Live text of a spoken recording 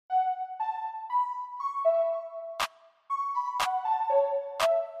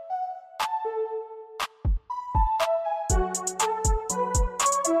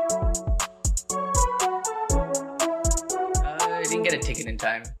get a ticket in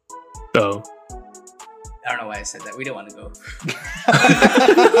time. Oh. I don't know why I said that. We don't want to go.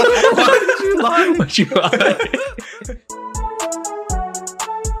 Why did you lie? Why'd you lie?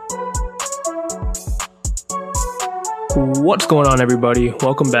 What's going on, everybody?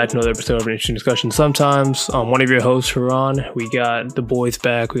 Welcome back to another episode of An Interesting Discussion Sometimes. One of your hosts, Haran. We got the boys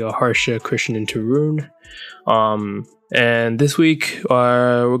back. We got Harsha, Christian, and Tarun. And this week,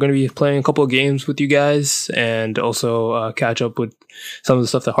 we're going to be playing a couple of games with you guys and also catch up with some of the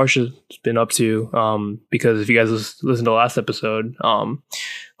stuff that Harsha's been up to. Because if you guys listened to the last episode,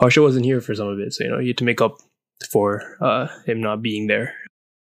 Harsha wasn't here for some of it. So, you had to make up for him not being there.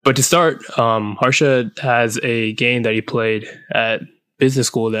 But to start, Harsha has a game that he played at business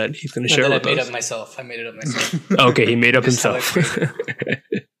school that he's going to share with us. I made it up myself. Okay, he made up himself.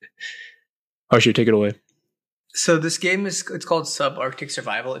 Harsha, take it away. So this game it's called Subarctic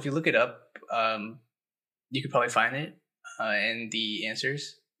Survival. If you look it up, you could probably find it in the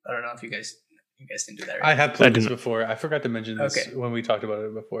answers. I don't know if you guys didn't do that right. I have played this before. I forgot to mention this when we talked about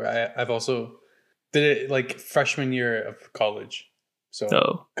it before. I've also did it like freshman year of college.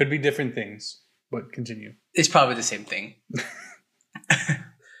 So could be different things, but continue. It's probably the same thing.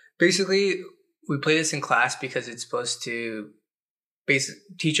 Basically, we play this in class because it's supposed to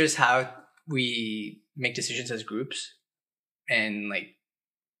teach us how we make decisions as groups and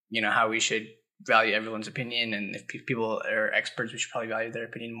how we should value everyone's opinion. And if people are experts, we should probably value their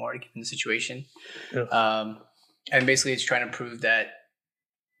opinion more given the situation. Yeah. And basically it's trying to prove that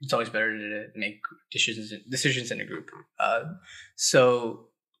it's always better to make decisions in a group. So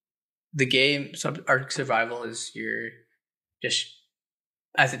the game Subarctic Survival is you're just,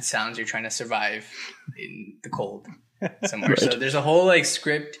 as it sounds, you're trying to survive in the cold somewhere. Right. So there's a whole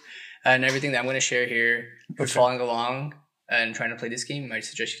script and everything that I'm going to share here. For following along and trying to play this game, I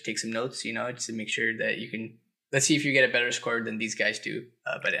suggest you take some notes, just to make sure that you can. Let's see if you get a better score than these guys do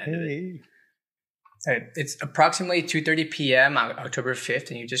by the end of it. It's approximately 2:30 p.m. October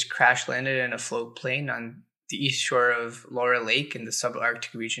 5th, and you just crash landed in a float plane on the east shore of Laura Lake in the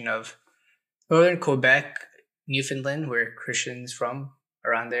subarctic region of northern Quebec, Newfoundland, where Christian's from,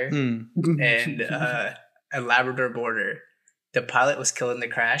 around there, and a Labrador border. The pilot was killed in the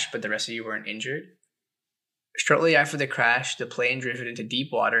crash, but the rest of you weren't injured. Shortly after the crash, the plane drifted into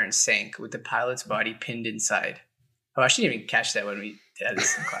deep water and sank, with the pilot's body pinned inside. Oh, I shouldn't even catch that when we had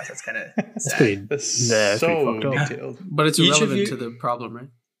this in class. That's kind of sad. That's so detailed. But it's irrelevant to the problem, right?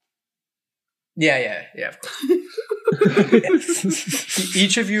 Yeah, of course.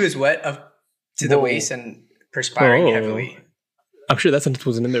 Each of you is wet up to the waist and perspiring heavily. I'm sure that sentence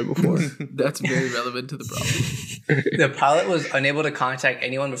wasn't in there before. That's very relevant to the problem. The pilot was unable to contact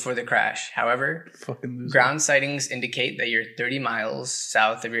anyone before the crash. However, ground sightings indicate that you're 30 miles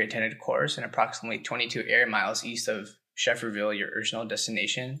south of your intended course and approximately 22 air miles east of Shefferville, your original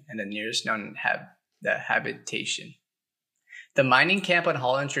destination, and the nearest known habitation. The mining camp on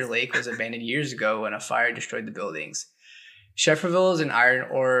Hollinger Lake was abandoned years ago when a fire destroyed the buildings. Shefferville is an iron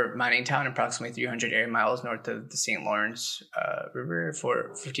ore mining town approximately 300 air miles north of the St. Lawrence River,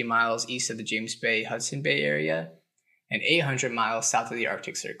 50 miles east of the James Bay, Hudson Bay area, and 800 miles south of the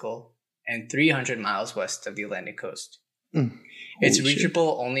Arctic Circle, and 300 miles west of the Atlantic coast. It's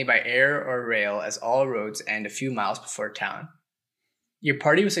reachable only by air or rail, as all roads end a few miles before town. Your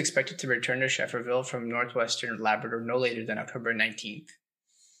party was expected to return to Shefferville from northwestern Labrador no later than October 19th.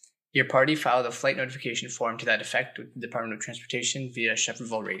 Your party filed a flight notification form to that effect with the Department of Transportation via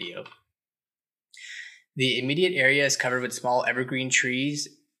Shefferville radio. The immediate area is covered with small evergreen trees,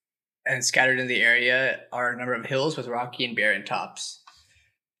 and scattered in the area are a number of hills with rocky and barren tops.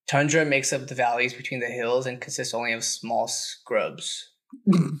 Tundra makes up the valleys between the hills and consists only of small scrubs.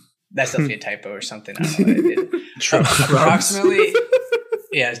 That's definitely a typo or something. I don't know what I did. Approximately,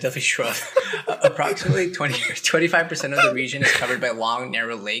 yeah, it's definitely shrub. Approximately 25% of the region is covered by long,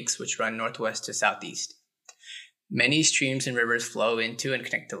 narrow lakes which run northwest to southeast. Many streams and rivers flow into and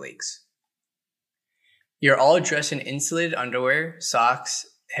connect the lakes. You're all dressed in insulated underwear, socks,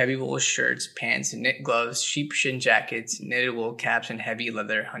 heavy wool shirts, pants, knit gloves, sheepskin jackets, knitted wool caps, and heavy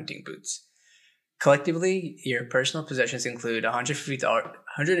leather hunting boots. Collectively, your personal possessions include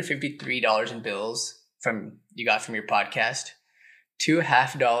 $153 in bills you got from your podcast, $2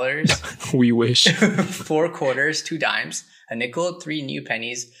 $50, we wish, 4 quarters, 2 dimes, a nickel, 3 new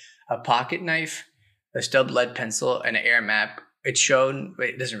pennies, a pocket knife, a stub lead pencil, and an air map. It's shown.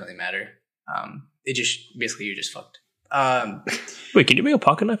 Wait, it doesn't really matter. It just basically you're just fucked. Wait, can you bring a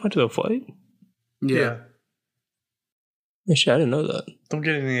pocket knife onto the flight? Yeah. Shit, I didn't know that. Don't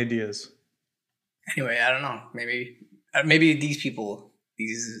get any ideas. Anyway, I don't know. Maybe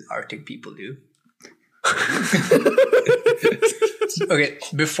these Arctic people do. Okay,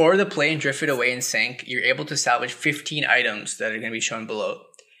 before the plane drifted away and sank, you're able to salvage 15 items that are going to be shown below.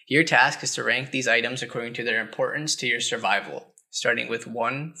 Your task is to rank these items according to their importance to your survival, starting with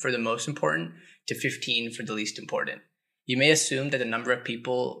 1 for the most important to 15 for the least important. You may assume that the number of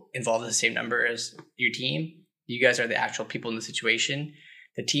people involved is the same number as your team. You guys are the actual people in the situation.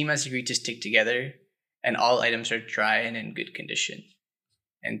 The team has agreed to stick together, and all items are dry and in good condition.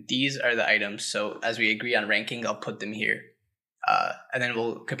 And these are the items. So as we agree on ranking, I'll put them here. And then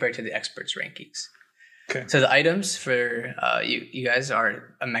we'll compare to the experts' rankings. Okay. So the items for you guys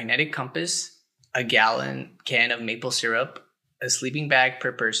are a magnetic compass, a gallon can of maple syrup, a sleeping bag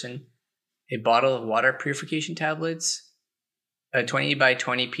per person, a bottle of water purification tablets, a 20 by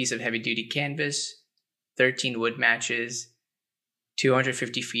 20 piece of heavy-duty canvas, 13 wood matches,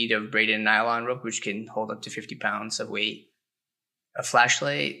 250 feet of braided nylon rope, which can hold up to 50 pounds of weight, a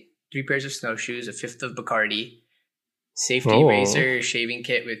flashlight, 3 pairs of snowshoes, a fifth of Bacardi, safety razor, shaving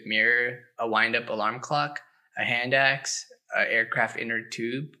kit with mirror, a wind-up alarm clock, a hand axe, an aircraft inner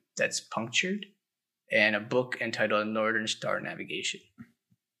tube that's punctured, and a book entitled Northern Star Navigation.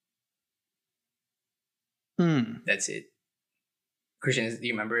 That's it. Christian, do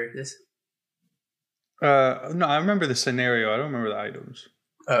you remember this? No, I remember the scenario. I don't remember the items.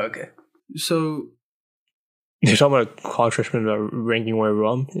 Oh, okay. So you're talking about college freshmen ranking where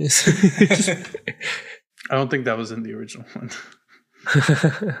rum is? I don't think that was in the original one.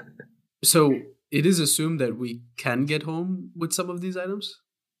 So it is assumed that we can get home with some of these items?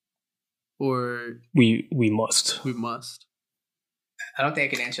 Or we must. We must. I don't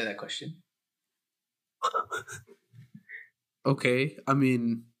think I can answer that question. Okay, I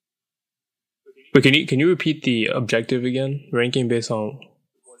mean, but can you repeat the objective again? Ranking based on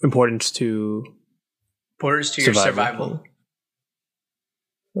importance to your survival.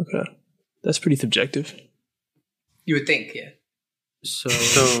 Okay, that's pretty subjective. You would think, yeah. So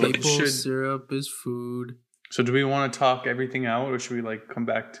maple syrup is food. So do we want to talk everything out, or should we come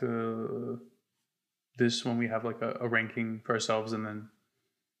back to this when we have a ranking for ourselves, and then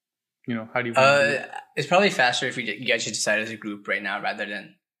how do you? It's probably faster if you guys should decide as a group right now rather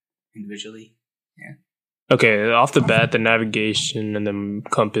than individually. Yeah. Okay, off the bat, the navigation and the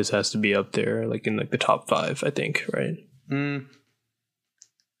compass has to be up there, in the top 5, I think, right? Yeah,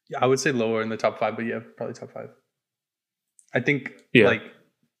 I would say lower in the top 5, but yeah, probably top 5. I think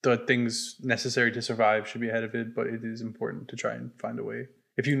the things necessary to survive should be ahead of it, but it is important to try and find a way.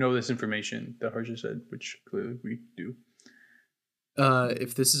 If you know this information that Harsha said, which clearly we do.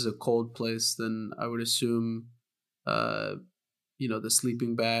 If this is a cold place, then I would assume, the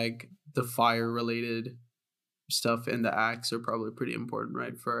sleeping bag, the fire-related stuff, and the axe are probably pretty important,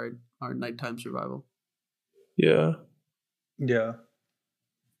 right, for our nighttime survival. Yeah. Yeah.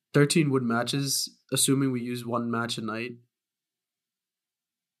 13 wood matches, assuming we use 1 match a night.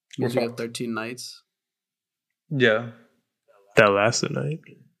 We have 13 nights. Yeah. That lasts a night.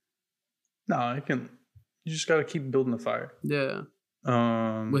 No, you just gotta keep building the fire. Yeah.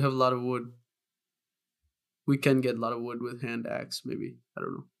 We have a lot of wood. We can get a lot of wood with hand axe, maybe. I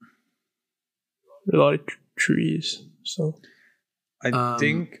don't know. A lot of trees. So I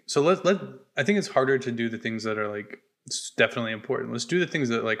think so. I think it's harder to do the things that are it's definitely important. Let's do the things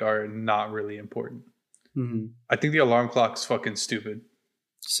that are not really important. Mm-hmm. I think the alarm clock's fucking stupid.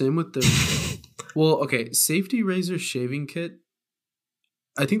 Same with the safety razor shaving kit.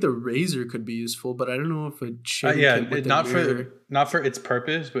 I think the razor could be useful, but I don't know if a shaving kit with not for its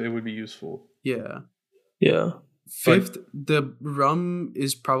purpose, but it would be useful. Yeah. Yeah. 5th, the rum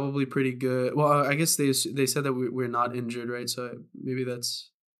is probably pretty good. Well, I guess they said that we're not injured, right? So maybe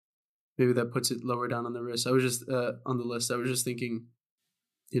that puts it lower down on the list. I was just on the list. I was just thinking,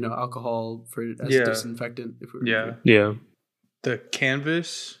 alcohol as disinfectant. If we're yeah. The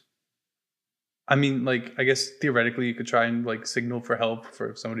canvas. I mean, I guess theoretically you could try and signal for help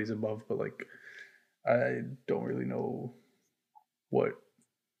for if somebody's above, but I don't really know what.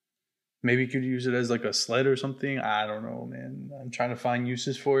 Maybe you could use it as a sled or something. I don't know, man. I'm trying to find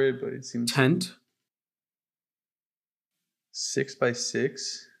uses for it, but it seems tent. 6 by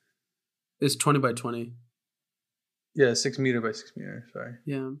 6. It's 20 by 20. Yeah, 6 meter by 6 meter. Sorry.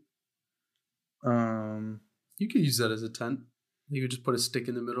 Yeah. You could use that as a tent. You could just put a stick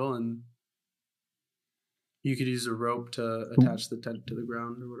in the middle, and you could use a rope to attach the tent to the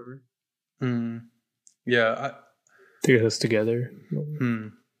ground or whatever. Yeah. I think it's together.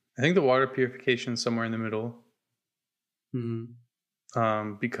 I think the water purification is somewhere in the middle.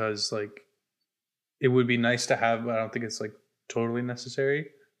 Mm-hmm. Because it would be nice to have, but I don't think it's totally necessary.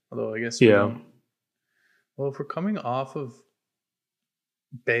 Although I guess well, if we're coming off of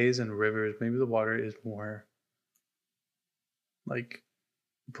bays and rivers, maybe the water is more like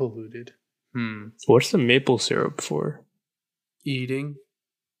polluted. What's the maple syrup for? Eating.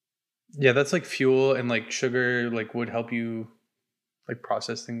 Yeah, that's like fuel, and like sugar like would help you like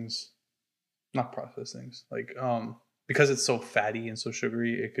process things. Not process things. Like because it's so fatty and so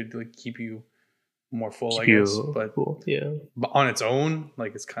sugary, it could like keep you more full, I guess. But yeah. But on its own,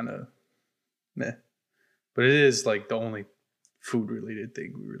 like it's kind of meh. But it is like the only food related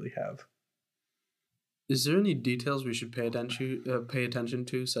thing we really have. Is there any details we should pay attention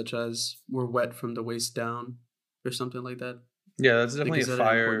to, such as we're wet from the waist down, or something like that? Yeah, that's definitely Like, a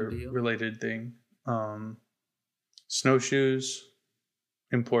fire related thing. Snowshoes,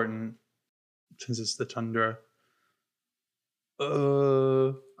 important since it's the tundra.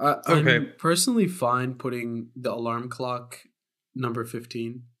 Okay. I'm personally fine putting the alarm clock number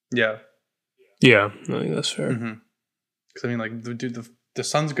 15. Yeah. Yeah, I think that's fair. Because I mean, like, the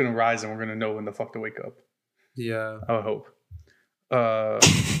sun's gonna rise and we're gonna know when the fuck to wake up. Yeah, I would hope.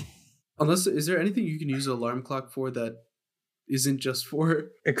 Unless, is there anything you can use an alarm clock for that isn't just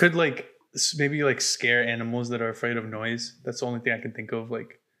for? It could like maybe like scare animals that are afraid of noise. That's the only thing I can think of,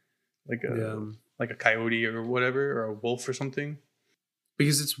 like a coyote or whatever, or a wolf or something.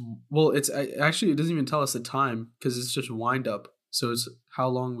 Because it's actually, it doesn't even tell us the time because it's just wind up. So it's how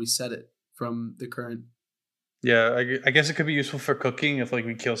long we set it from the current. Yeah, I guess it could be useful for cooking if like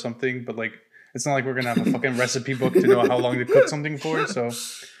we kill something, but like it's not like we're gonna have a fucking recipe book to know how long to cook something for. So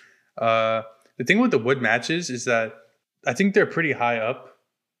the thing with the wood matches is that I think they're pretty high up,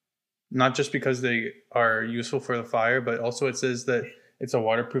 not just because they are useful for the fire, but also it says that it's a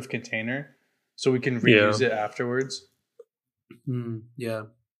waterproof container, so we can reuse it afterwards. Yeah.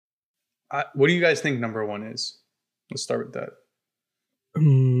 What do you guys think number one is? Let's start with that.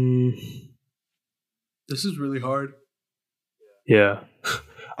 This is really hard. Yeah.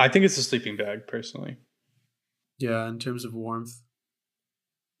 I think it's a sleeping bag, personally. Yeah, in terms of warmth.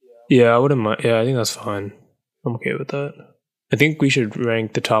 Yeah, I wouldn't mind. Yeah, I think that's fine. I'm okay with that. I think we should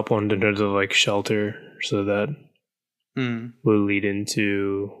rank the top one in terms of like shelter, so that will lead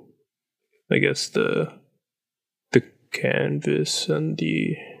into, I guess, the canvas and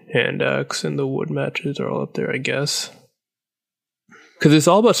the hand axe and the wood matches are all up there, I guess. Because it's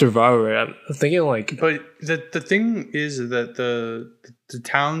all about survival, right? I'm thinking like... But the thing is that the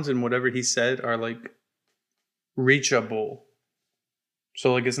towns and whatever he said are like reachable.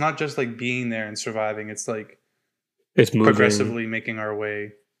 So like it's not just like being there and surviving. It's like it's moving. Progressively making our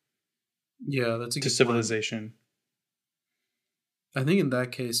way. Yeah, that's a good civilization. Point. I think in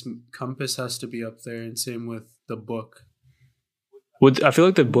that case, compass has to be up there, and same with the book. I feel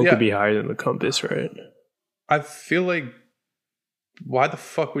like the book would be higher than the compass, right? I feel like, why the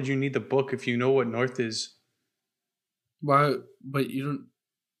fuck would you need the book if you know what north is? Why? But you don't.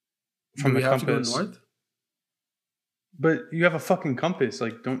 From the compass. Have to go north? But you have a fucking compass.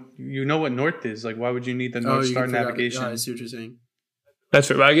 Like, don't you know what north is? Like, why would you need the North Star navigation? I see what you're saying. That's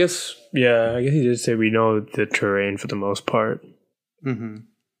fair. But I guess he did say we know the terrain for the most part. Mm-hmm.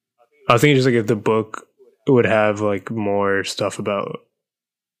 I was thinking just like if the book would have like more stuff about.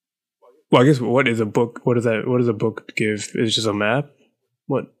 Well, I guess what is a book? What does a book give? Is it just a map?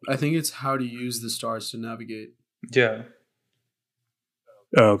 What? I think it's how to use the stars to navigate. Yeah.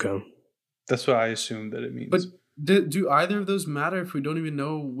 Oh, okay. That's what I assume that it means. But do either of those matter if we don't even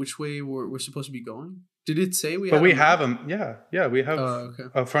know which way we're supposed to be going? Did it say we? But we have them. Yeah, we have okay.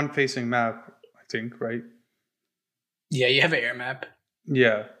 a front-facing map. I think, right? Yeah, you have an air map.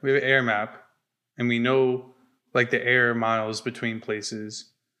 Yeah, we have an air map, and we know like the air miles between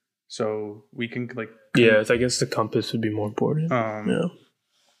places, so we can like. Yeah, I guess the compass would be more important. Yeah.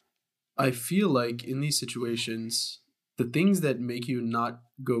 I feel like in these situations, the things that make you not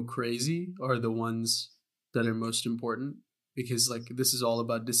go crazy are the ones that are most important, because like this is all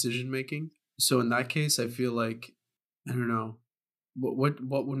about decision making. So in that case, I feel like, I don't know, what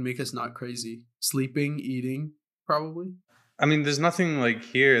would make us not crazy? Sleeping, eating, probably. I mean, there's nothing like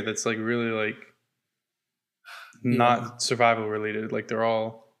here that's like really like not survival related. Like they're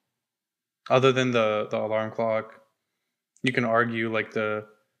all, other than the alarm clock. You can argue like the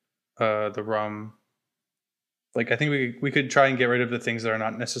rum. Like I think we could try and get rid of the things that are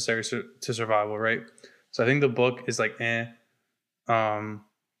not necessary to survival, right? So I think the book is like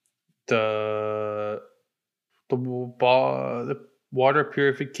the water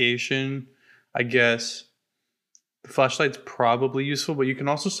purification, I guess. The flashlight's probably useful, but you can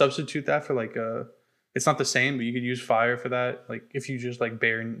also substitute that for like it's not the same, but you could use fire for that. Like if you just like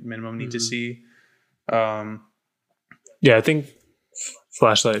bare minimum need to see. Yeah, I think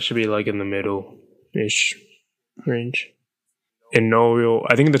flashlight should be like in the middle-ish range. And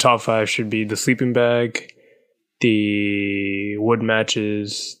I think the top 5 should be the sleeping bag, the wood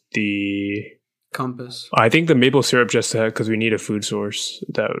matches, the compass. I think the maple syrup just because we need a food source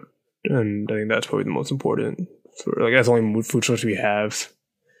and I think that's probably the most important. That's the only food source we have.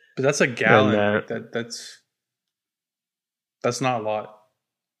 But that's a gallon. That's not a lot.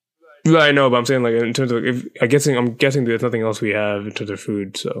 Right, I know, but I'm saying in terms of I'm guessing there's nothing else we have in terms of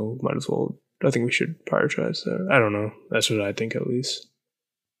food, so might as well. I think we should prioritize that. I don't know. That's what I think, at least.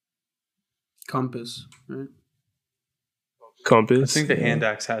 Compass, right? Compass. I think the hand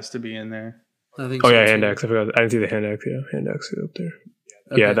axe has to be in there. I think. Oh yeah, hand axe. I forgot. I didn't see the hand axe. Yeah, hand axe is up there.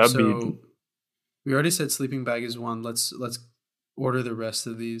 Okay, yeah, that'd be. We already said sleeping bag is one. Let's order the rest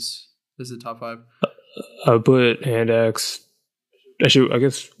of these. This is the top 5. I put hand axe. Actually, I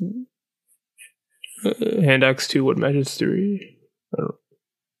guess hand axe 2. Wood matches 3. I don't know.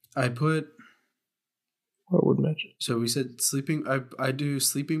 I put. What wood matches? So we said sleeping. I do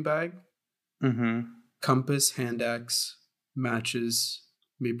sleeping bag. Mm-hmm. Compass, hand axe, matches,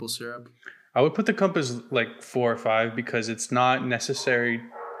 maple syrup. I would put the compass 4 or 5 because it's not necessary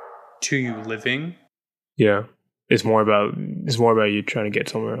to you living. Yeah, it's more about you trying to get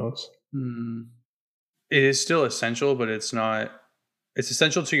somewhere else. It is still essential, but it's not. It's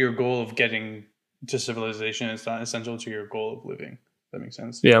essential to your goal of getting to civilization. It's not essential to your goal of living. That makes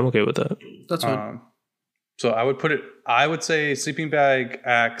sense. Yeah, I'm okay with that. That's fine. So I would put it. I would say sleeping bag,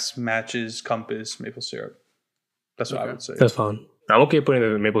 axe, matches, compass, maple syrup. That's what I would say. That's fine. I'm okay putting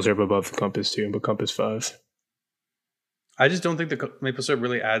the maple syrup above the compass too, but compass 5. I just don't think the maple syrup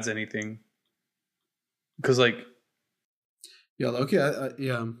really adds anything. Because yeah, okay,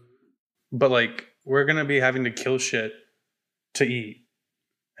 yeah. But we're gonna be having to kill shit to eat,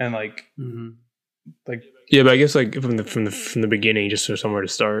 and yeah, but I guess from the beginning, just for somewhere to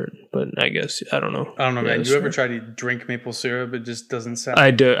start. But I guess I don't know. I don't know, man. You ever try to drink maple syrup? It just doesn't sound.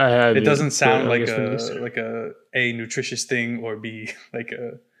 I do. I have. It doesn't sound like a nutritious thing, or B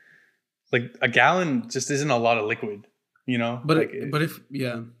a gallon just isn't a lot of liquid, you know. But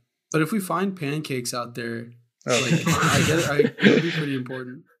if we find pancakes out there, I get it. It would be pretty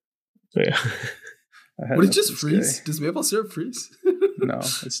important. Yeah. Would it just freeze? Does maple syrup freeze? No,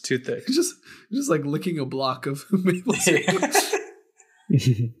 it's too thick. just licking a block of maple syrup.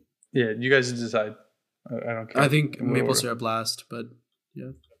 Yeah, you guys decide. I don't care. I think maple syrup last, but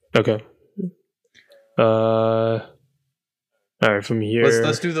yeah. Okay. All right, from here.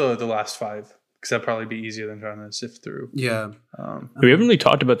 Let's do the last 5 because that'd probably be easier than trying to sift through. Yeah. We haven't really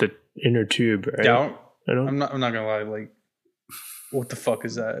talked about the inner tube, right? Yeah, I'm not gonna lie. What the fuck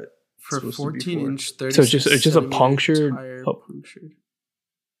is that? For 14-inch, 30. So it's just a punctured.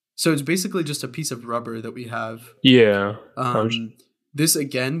 So it's basically just a piece of rubber that we have. Yeah. This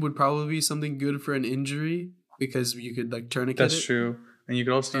again would probably be something good for an injury because you could tourniquet it. That's true. And you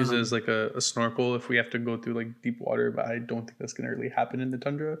could also use it as a snorkel if we have to go through deep water, but I don't think that's gonna really happen in the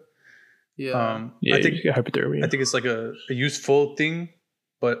tundra. Yeah. I think hypothermia. I think it's a useful thing,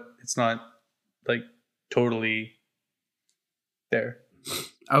 but it's not totally there.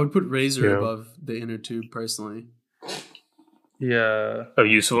 I would put razor above the inner tube personally. Yeah. Of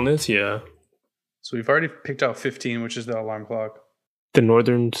usefulness, yeah. So we've already picked out 15, which is the alarm clock. The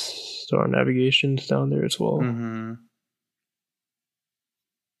Northern Star Navigation's down there as well. Mm-hmm.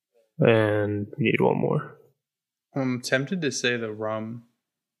 And we need one more. I'm tempted to say the rum.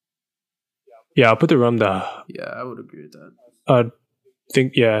 Yeah, I'll put the rum Yeah, I would agree with that. I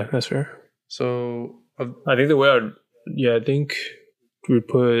think, yeah, that's fair. So I think the way I think we'd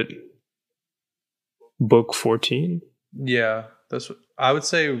put book 14. Yeah, that's what I would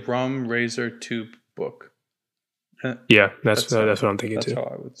say. Rum, razor, tube, book. Yeah, that's what I'm thinking too. That's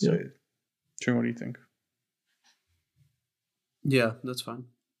how I would say. True. What do you think? Yeah, that's fine.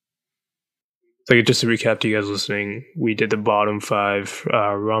 So just to recap to you guys listening, we did the bottom 5.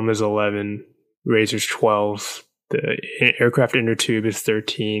 Rum is 11, razor's 12, the aircraft inner tube is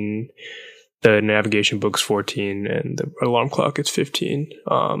 13, the navigation book's 14, and the alarm clock is 15.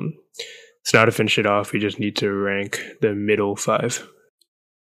 So now to finish it off, we just need to rank the middle 5.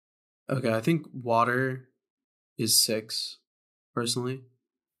 Okay, I think water is 6, personally.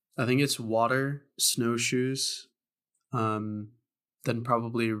 I think it's water, snowshoes, then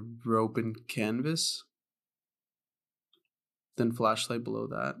probably rope and canvas, then flashlight below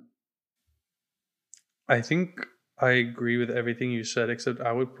that. I think I agree with everything you said, except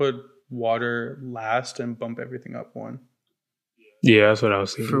I would put water last and bump everything up 1. Yeah, that's what I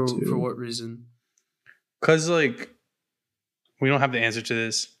was thinking too. For what reason? Because we don't have the answer to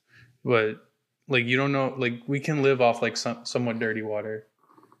this, but you don't know. We can live off somewhat dirty water.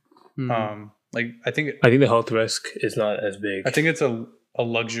 Mm-hmm. I think the health risk is not as big. I think it's a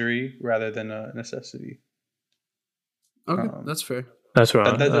luxury rather than a necessity. Okay, that's fair. That's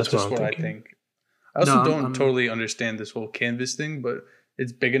right. That's just what I think. I also don't totally understand this whole canvas thing, but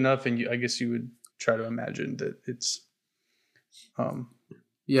it's big enough, and I guess you would try to imagine that it's.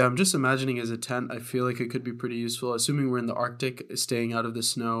 Yeah, I'm just imagining as a tent. I feel like it could be pretty useful, assuming we're in the Arctic. Staying out of the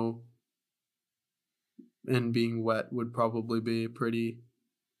snow and being wet would probably be pretty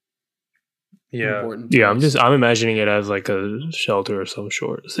important. Yeah, I'm imagining it as like a shelter of some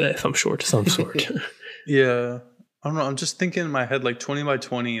sort. Yeah, I don't know. I'm just thinking in my head like 20 by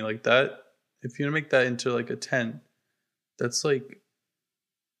 20, like that. If you're gonna make that into like a tent, that's like.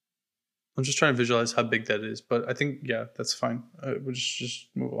 I'm just trying to visualize how big that is, but I think that's fine. We'll just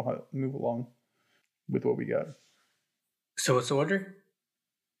move along with what we got. So what's the order?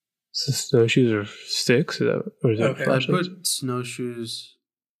 So snowshoes are sticks, or is that Okay. I put snowshoes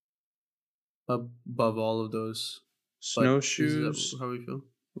above all of those. Snowshoes. Is that how we feel?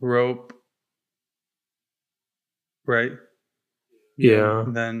 Rope. Right. Yeah.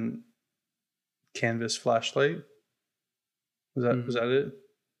 And then canvas flashlight. Was that it?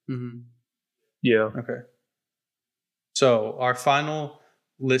 Mm-hmm. Yeah. Okay. So our final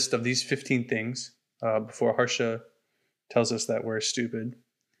list of these 15 things, before Harsha tells us that we're stupid,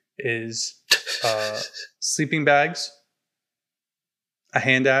 is sleeping bags, a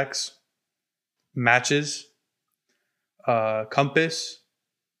hand axe, matches, compass,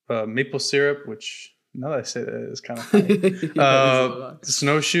 maple syrup, which now that I say that is kind of funny.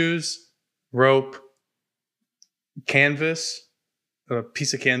 Snowshoes, rope, canvas, a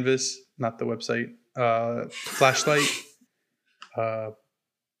piece of canvas, not the website, flashlight,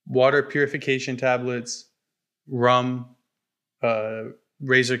 water purification tablets, rum,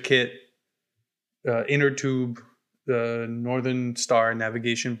 razor kit, inner tube, the Northern Star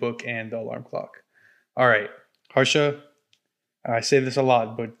navigation book, and the alarm clock. All right, Harsha, I say this a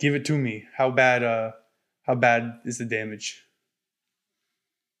lot, but give it to me. How bad is the damage?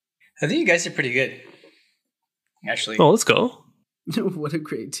 I think you guys are pretty good, actually. Oh, let's go. What a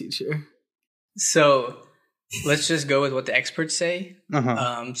great teacher. So let's just go with what the experts say.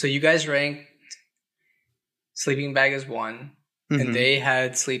 So you guys ranked sleeping bag as 1, and they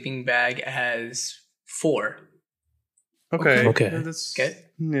had sleeping bag as 4. Okay. That's okay.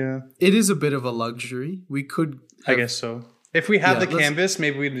 Yeah. It is a bit of a luxury. We could. I guess so. If we have the canvas,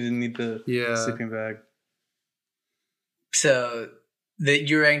 maybe we didn't need the sleeping bag. So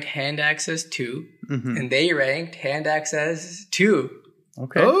you ranked hand axe as 2, and they ranked hand axe as 2.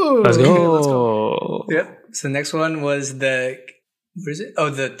 Okay. Oh, let's go. Let's go. Yep. So the next one was the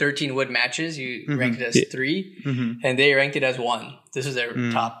 13 wood matches. You ranked it as 3, and they ranked it as 1. This was their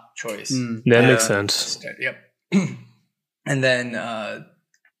top choice. That makes sense. Yep. And then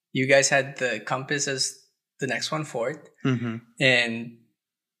you guys had the compass as the next one, 4th. And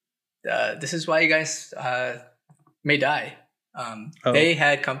this is why you guys may die. They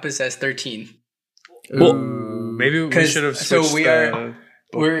had compass as 13. Well, maybe we should have switched. So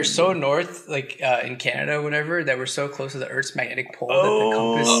we're so north, like in Canada or whatever, that we're so close to the Earth's magnetic pole that the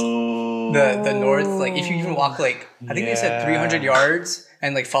compass, the north, like if you even walk like, I think they said 300 yards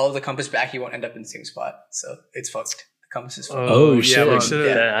and like follow the compass back, you won't end up in the same spot. So it's fucked. The compass is fucked. Oh, shit.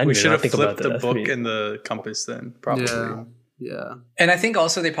 We should have flipped the book and the compass then, probably. Yeah. And I think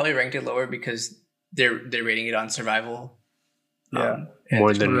also they probably ranked it lower because they're rating it on survival.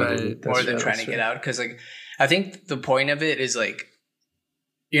 More than trying to get out. Because like, I think the point of it is like,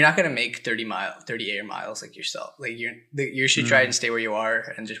 you're not gonna make 30 air miles like yourself. Like you should try and stay where you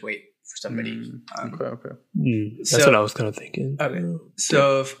are and just wait for somebody. Okay. That's what I was kind of thinking. Okay.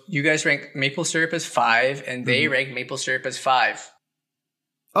 So if you guys rank maple syrup as 5, and they rank maple syrup as 5.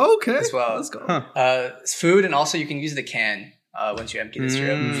 Okay. As well. Let's go. Food, and also you can use the can once you empty the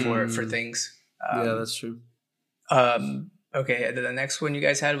syrup for things. Yeah, that's true. Okay, and then the next one you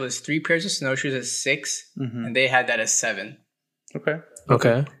guys had was 3 pairs of snowshoes as 6, and they had that as 7. Okay.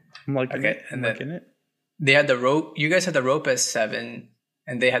 I'm liking it. And then they had the rope. You guys had the rope as 7,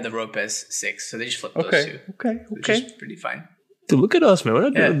 and they had the rope as 6. So they just flipped those 2. Okay. Which is pretty fine. Dude, look at us, man. We're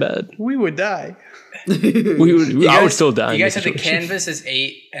not doing bad. We would die. I would still die. You guys had the canvas as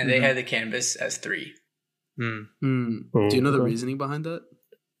 8, and they had the canvas as 3. Do you know the reasoning behind that?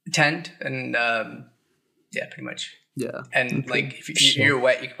 Tent and pretty much. Yeah. And like if you're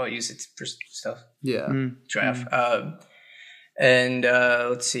wet, you can probably use it for stuff. Yeah. Dry off. And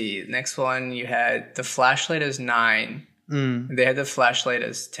let's see. Next one, you had the flashlight as 9. They had the flashlight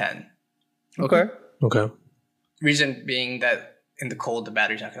as 10. Okay. Reason being that in the cold, the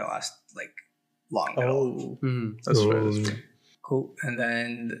battery's not going to last like long at all. That's fair. Cool. And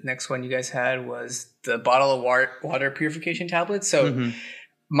then the next one you guys had was the bottle of water purification tablets. So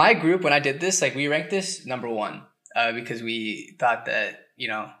my group, when I did this, like we ranked this number 1. because we thought that we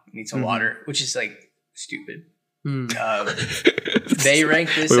need some water, which is like stupid. They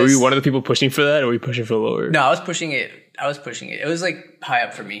ranked this. Were you one of the people pushing for that, or were you pushing for lower? No, I was pushing it. It was like high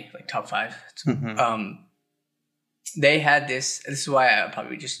up for me, like top 5. They had this. This is why I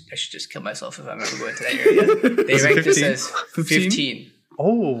should just kill myself if I'm ever going to that area. They ranked this as 15.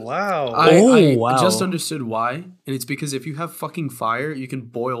 Oh wow! I just understood why, and it's because if you have fucking fire, you can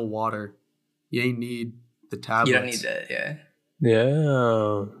boil water. You ain't need the tablets. You don't need that, yeah.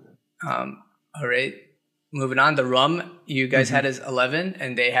 Yeah. All right. Moving on. The rum you guys had as 11,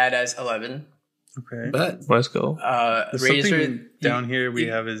 and they had as 11. Okay. Bet. Let's go. Razor down here we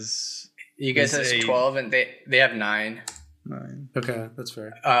have is. You guys have 12, and they have 9. 9. Okay, that's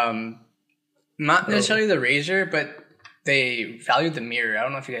fair. Not necessarily the Razor, but they valued the mirror. I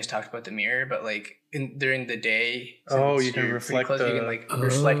don't know if you guys talked about the mirror, but like during the day, you can reflect. You can like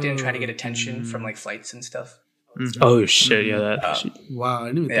reflect it and try to get attention from like flights and stuff. Oh shit! Yeah, that. Wow, I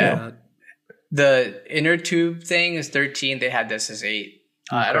didn't even think of that. The inner tube thing is 13. They had this as 8.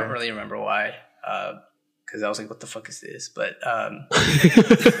 I don't really remember why. Because I was like, what the fuck is this? But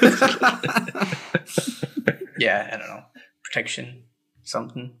yeah, I don't know. Protection,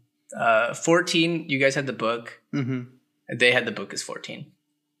 something. 14, you guys had the book. They had the book as 14.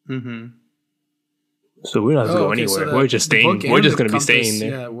 So we're not going to go anywhere. So we're just staying. We're just going to be staying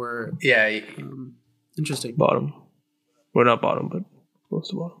there. Yeah, interesting. Bottom. We're not bottom, but close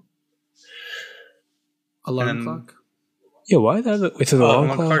to bottom. Alarm clock? Yeah, why that? Wait, so the alarm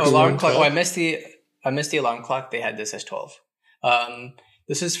clock? Alarm clock. Oh, I missed the alarm clock. They had this as 12.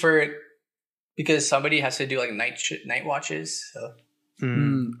 This is because somebody has to do like night watches. So.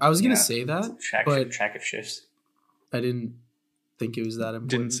 I was gonna say that, but track of shifts. I didn't think it was that important.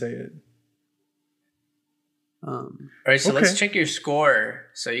 Didn't say it. All right, so let's check your score.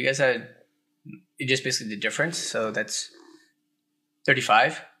 So you guys had just basically the difference. So that's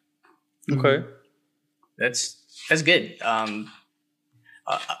 35. Okay, that's good.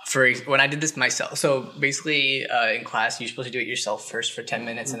 For when I did this myself, so basically in class you're supposed to do it yourself first for 10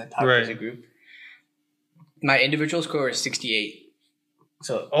 minutes and then talk as a group. My individual score is 68.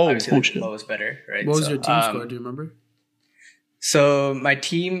 So obviously the low is better, right? What was your team score? Do you remember? So my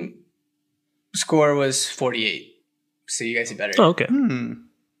team score was 48. So you guys did better. Oh, okay.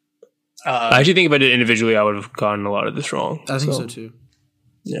 I actually think if I did individually, I would have gotten a lot of this wrong. I think so too.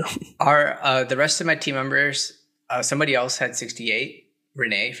 Yeah. The rest of my team members, somebody else had 68.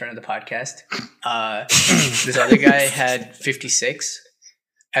 Renee, friend of the podcast. This other guy had 56,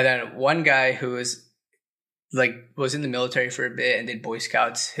 and then one guy who was in the military for a bit and did Boy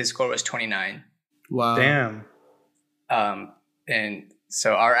Scouts. His score was 29. Wow. Damn. And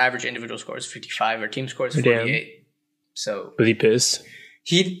so our average individual score is 55. Our team score is 48. Damn. So was he pissed?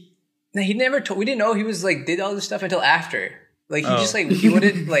 He never told. We didn't know he was did all this stuff until after. He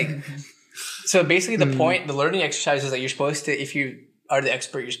wouldn't So basically, the learning exercise is that you're supposed to, if you are the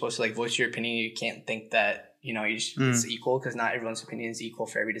expert, you're supposed to voice your opinion. You can't think that it's equal, because not everyone's opinion is equal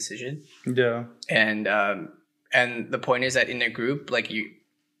for every decision. Yeah. And the point is that in a group,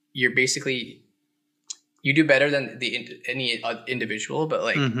 you're basically, you do better than any individual,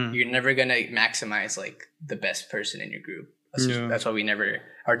 but you're never gonna maximize the best person in your group. That's why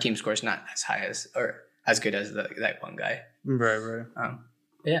our team score is not as high as or as good as that one guy. Right.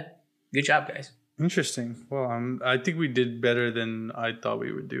 Yeah, good job, guys. Interesting. Well, I think we did better than I thought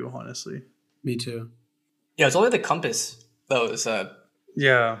we would do. Honestly, me too. Yeah, it's only the compass that was the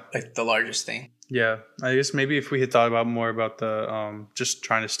largest thing. Yeah, I guess maybe if we had thought more about the just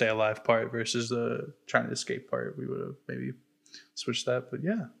trying to stay alive part versus the trying to escape part, we would have maybe switched that. But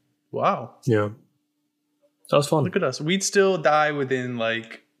yeah, wow. Yeah, that was fun. Look at us. We'd still die within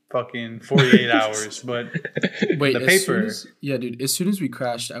fucking 48 hours. But wait, the paper. Dude. As soon as we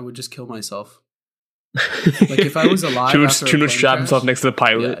crashed, I would just kill myself. If I was alive, Tundra strapped himself next to the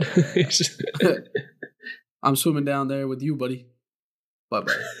pilot. Yeah. I'm swimming down there with you, buddy. Bye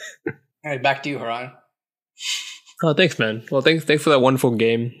bye. All right, back to you, Haran. Oh, thanks, man. Well, thanks for that wonderful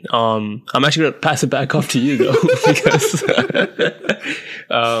game. I'm actually gonna pass it back off to you though, because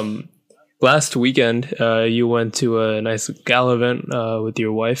last weekend you went to a nice gala event with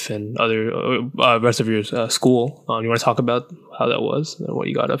your wife and other rest of your school. You want to talk about how that was and what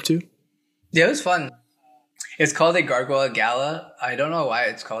you got up to? Yeah, it was fun. It's called a Gargoyle Gala. I don't know why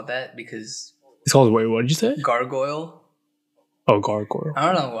it's called that, because it's called what did you say? Gargoyle. Oh, gargoyle. I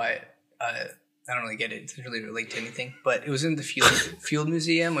don't know why. I don't really get it. It doesn't really relate to anything. But it was in the Field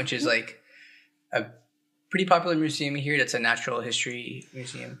Museum, which is a pretty popular museum here. That's a natural history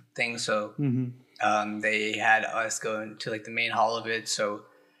museum thing. So they had us go into the main hall of it. So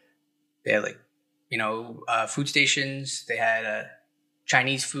they had food stations. They had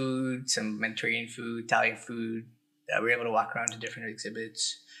Chinese food, some Mediterranean food, Italian food. We were able to walk around to different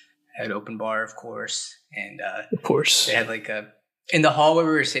exhibits. Had open bar, of course, and of course they had like in the hall where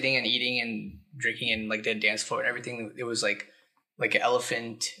we were sitting and eating and drinking, and like the dance floor and everything. It was like an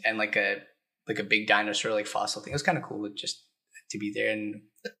elephant and like a big dinosaur like fossil thing. It was kind of cool just to be there. And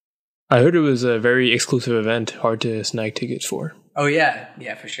I heard it was a very exclusive event, hard to snag tickets for. Oh yeah,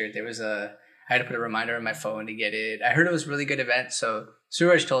 for sure. There was I had to put a reminder on my phone to get it. I heard it was a really good event, so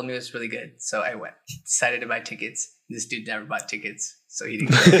Suraj told me it was really good. So I went, decided to buy tickets. This dude never bought tickets, so he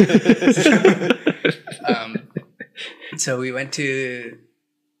didn't go. So we went to.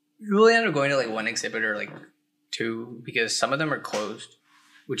 We really ended up going to like one exhibit or like two because some of them are closed,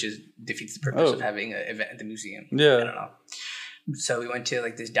 which defeats the purpose of having an event at the museum. Yeah, I don't know. So we went to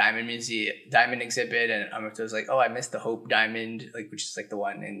like this diamond exhibit, and Amrita was like, "Oh, I missed the Hope Diamond, like which is like the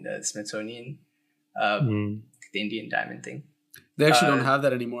one in the Smithsonian, the Indian diamond thing." They actually don't have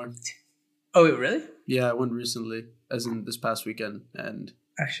that anymore. Oh, wait, really? Yeah, I went recently, as in this past weekend, and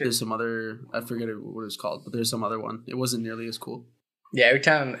there's some other. I forget what it was called, but there's some other one. It wasn't nearly as cool. Yeah, every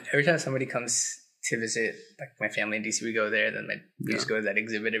time somebody comes to visit, like my family in DC, we go there. Then we just go to that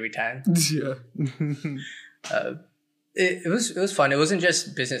exhibit every time. Yeah. It was fun. It wasn't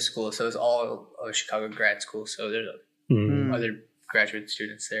just business school, so it was all Chicago grad school. So there's other graduate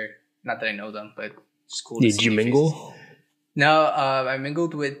students there. Not that I know them, but it's cool. Did you mingle? No, I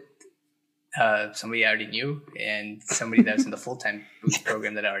mingled with somebody I already knew, and somebody that was in the full-time booth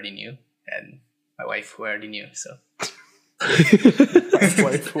program that I already knew, and my wife who I already knew. So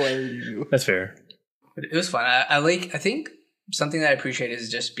That's fair. But it was fun. I think something that I appreciate is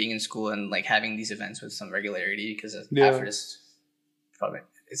just being in school and like having these events with some regularity, because after this, probably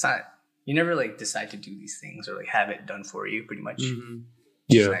it's not, you never like decide to do these things or like have it done for you pretty much. Mm-hmm.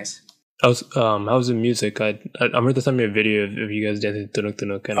 Yeah. Nice. How's the music? I remember the time you had a video of you guys dancing Tunuk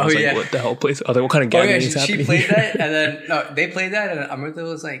Tunuk, and I was like, what the hell plays? What kind of gathering is happening? She played that, and then they played that, and Amrita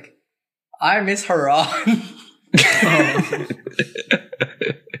was like, I miss Haran.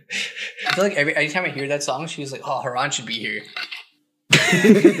 I feel like every time I hear that song, she was like, oh, Haran should be here.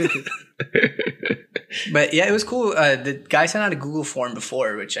 But yeah, it was cool. The guy sent out a Google form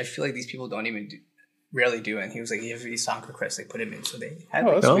before, which I feel like these people don't even rarely do. And he was like, you have these song requests, they put him in. So they had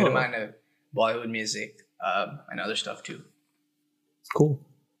a good amount of Bollywood music and other stuff too. Cool.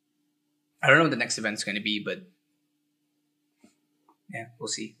 I don't know what the next event's going to be, but yeah, we'll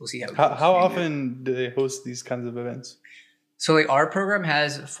see. We'll see how it goes. How often do they host these kinds of events? So like our program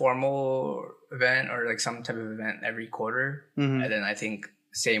has a formal event or like some type of event every quarter. Mm-hmm. And then I think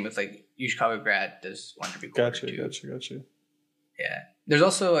same with like U Chicago grad does one every quarter. Gotcha. Yeah. There's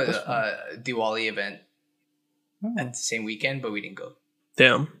also a Diwali event at the same weekend, but we didn't go.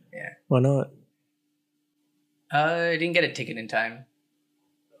 Damn. Yeah. Why not? I didn't get a ticket in time.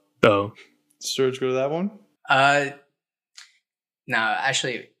 Oh. Did Surge go to that one? No,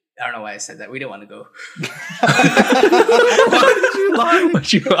 actually, I don't know why I said that. We didn't want to go. Why did you lie?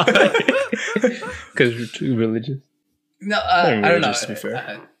 Why'd you lie? Because you're too religious? No, I don't know. To be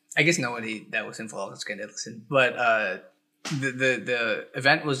fair. I guess nobody that was involved was going to listen. But the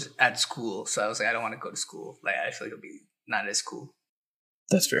event was at school, so I was like, I don't want to go to school. Like, I feel like it'll be not as cool.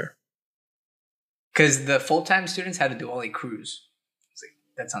 That's fair. Because the full-time students had to Diwali cruise. I was like,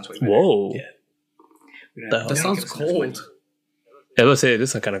 that sounds way better. Whoa. Yeah. That sounds cold. Yeah, let's say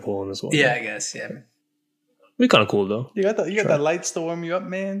this is kind of cool in this one. Yeah, I guess. Yeah. Be kind of cool though. You got that lights to warm you up,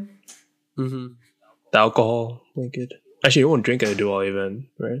 man. Mm-hmm. The alcohol, like it. Actually, you won't drink at a Dual event,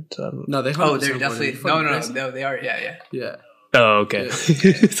 right? So no, they. Oh, they're definitely no. They are. Yeah. Oh, okay.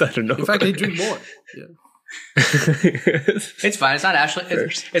 Yeah. So I don't know. In fact, they drink more. Yeah. It's fine. It's not actually.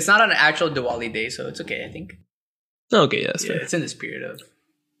 It's not an actual Diwali day, so it's okay. I think. Okay, yeah, that's fair. It's in the spirit of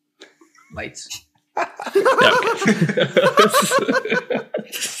lights.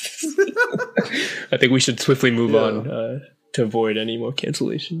 I think we should swiftly move on to avoid any more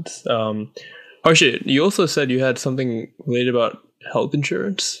cancellations. Harshit, you also said you had something related about health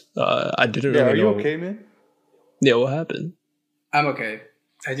insurance. I didn't really know. Are you okay, man? Yeah, what happened? I'm okay.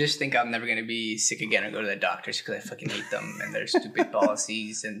 I just think I'm never going to be sick again or go to the doctors because I fucking hate them and their stupid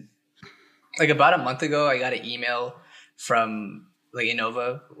policies. And like about a month ago, I got an email from like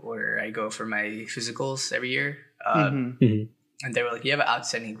Innova where I go for my physicals every year. And they were like, you have an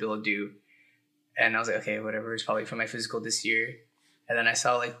outstanding bill due. And I was like, okay, whatever. It's probably for my physical this year. And then I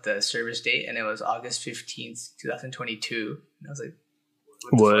saw like the service date and it was August 15th, 2022. And I was like,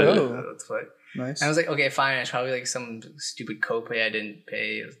 what the fuck? Nice. And I was like, okay, fine. It's probably like some stupid copay I didn't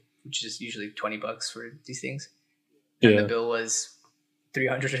pay, which is usually $20 for these things. And the bill was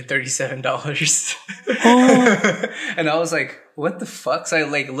 $337. Oh. And I was like, what the fuck? So I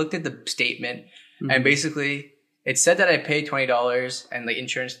like looked at the statement and basically it said that I paid $20 and like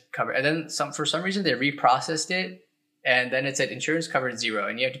insurance covered. And then for some reason they reprocessed it. And then it said insurance covered $0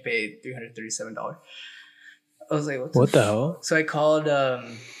 and you have to pay $337. I was like, what the hell? So I called,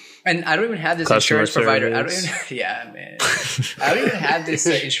 and I don't even have this customer insurance provider. service. Yeah, man. I don't even have this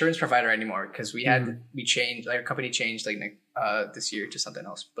insurance provider anymore because we changed, like our company changed like this year to something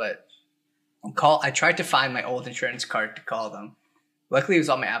else. But I tried to find my old insurance card to call them. Luckily, it was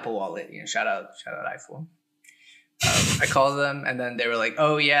on my Apple Wallet. Shout out iPhone. I called them and then they were like,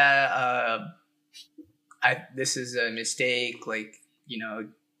 "Oh yeah, this is a mistake. Like,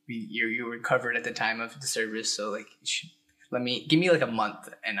 you were covered at the time of the service, so like, give me like a month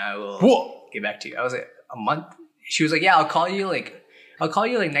and I will get back to you." I was like, "A month?" She was like, "Yeah, I'll call you like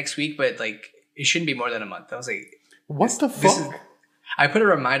next week, but like it shouldn't be more than a month." I was like, "What the fuck?" I put a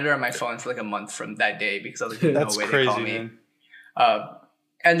reminder on my phone for like a month from that day because I was like, "There's no way they call me."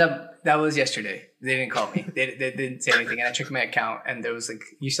 And that was yesterday. They didn't call me. They didn't say anything. And I checked my account and there was like,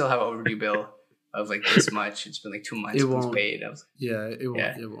 "You still have an overdue bill of like this much. It's been like 2 months. It won't paid." I was like, it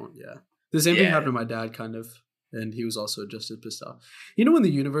won't. Yeah. The same thing happened to my dad kind of. And he was also just as pissed off. When the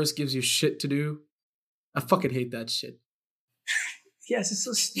universe gives you shit to do? I fucking hate that shit. Yes, it's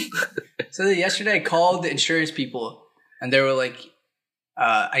so stupid. So yesterday I called the insurance people and they were like,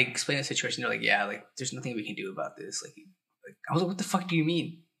 I explained the situation. They're like, "Yeah, like there's nothing we can do about this." Like I was like, "What the fuck do you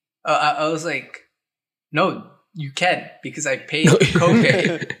mean?" I was like, "No, you can because I paid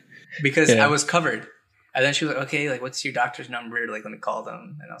copay because I was covered." And then she was like, "Okay, like what's your doctor's number? Like let me call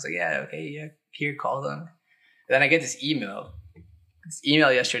them." And I was like, "Yeah, okay, yeah, here, call them." And then I get this email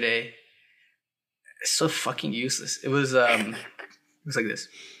yesterday. It's so fucking useless. It was like this.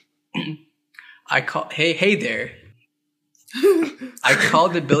 Hey there. I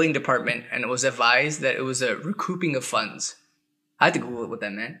called the billing department and it was advised that it was a recouping of funds. I had to Google what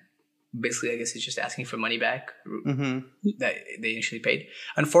that meant. Basically, I guess it's just asking for money back that they initially paid.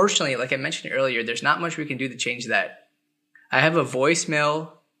 Unfortunately, like I mentioned earlier, there's not much we can do to change that. I have a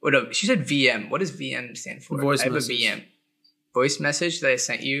voicemail. She said VM. What does VM stand for? I have a VM. Voice message that I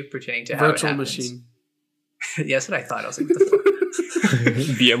sent you pertaining to virtual machine. Yeah, that's what I thought. I was like, what the fuck?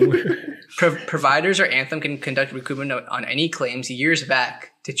 VMware. Providers or Anthem can conduct recoupment on any claims years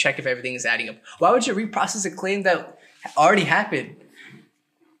back to check if everything is adding up. Why would you reprocess a claim that already happened?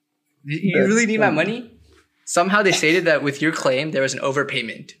 You really need my money? Somehow they stated that with your claim, there was an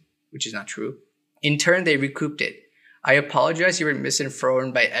overpayment, which is not true. In turn, they recouped it. I apologize. You were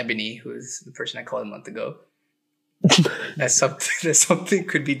misinformed by Ebony, who is the person I called a month ago. That something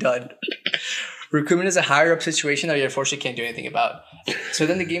could be done. Recoupment is a higher up situation that you unfortunately can't do anything about. So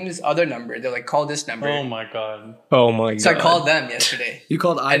then they gave me this other number. They're like, "Call this number." Oh my god. So I called them yesterday. You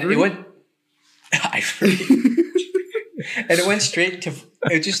called Ivory? Ivory. And it went straight to,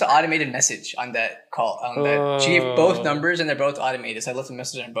 it was just an automated message on that call. She gave both numbers and they're both automated. So I left a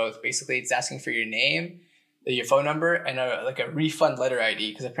message on both. Basically, it's asking for your name, your phone number, and a refund letter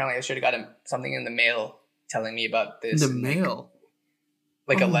ID. Because apparently I should have got something in the mail telling me about this. The mail?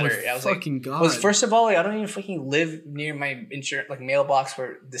 Like a letter. I was fucking like, God. Well, first of all, I don't even fucking live near my insurance mailbox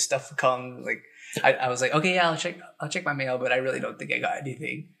where this stuff would come. Like, I was like, okay, yeah, I'll check my mail, but I really don't think I got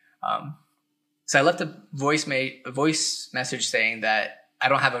anything. So I left a voice message saying that I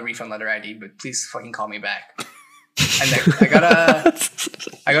don't have a refund letter ID, but please fucking call me back. And then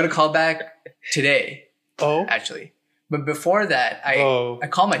I got a call back today. Oh, actually, but before that, I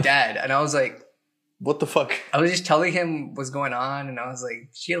called my dad and I was like, "What the fuck?" I was just telling him what's going on, and I was like,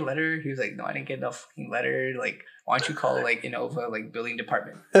 "Did you get a letter?" He was like, "No, I didn't get no fucking letter. Like, why don't you call like Innova, like billing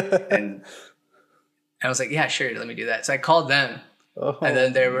department?" And I was like, "Yeah, sure, let me do that." So I called them, and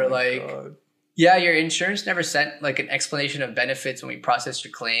then they were like, God. "Yeah, your insurance never sent like an explanation of benefits when we processed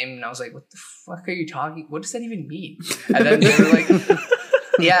your claim." And I was like, "What the fuck are you talking? What does that even mean?" And then they were like,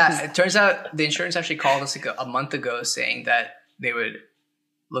 "Yeah, it turns out the insurance actually called us like a month ago saying that they would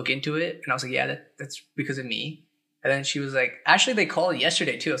look into it." And I was like, "Yeah, that's because of me." And then she was like, "Actually, they called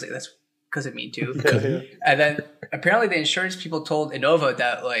yesterday too." I was like, "That's because of me too." Yeah. And then apparently the insurance people told Innova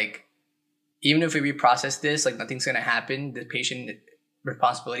that like, even if we reprocess this, like nothing's gonna happen. The patient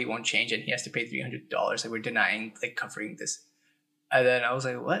responsibility won't change, and he has to pay $300. Like we're denying like covering this. And then I was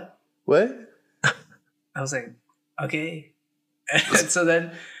like, "What?" I was like, "Okay." And so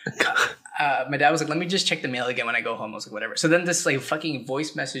then my dad was like, "Let me just check the mail again when I go home." I was like, "Whatever." So then this like fucking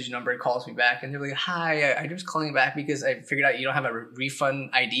voice message number calls me back, and they're like, "Hi, I'm just calling back because I figured out you don't have a refund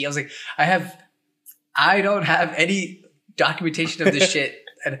ID." I was like, I don't have any documentation of this shit.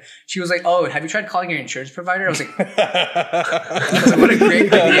 And she was like, "Oh, have you tried calling your insurance provider?" I was like, "What a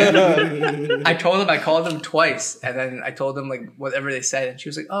great idea!" I told them I called them twice, and then I told them like whatever they said, and she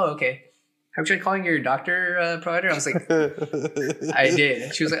was like, "Oh, okay. Have you tried calling your doctor provider?" I was like, "I did."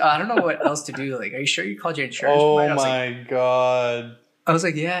 And she was like, "Oh, I don't know what else to do. Like, are you sure you called your insurance provider?" Oh my god! I was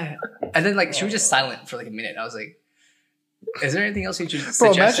like, "Yeah." And then like she was just silent for like a minute. I was like, "Is there anything else you should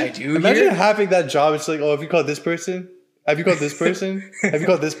suggest I do?" Imagine here? having that job. It's like, oh, have you called this person? Have you called this person? Have you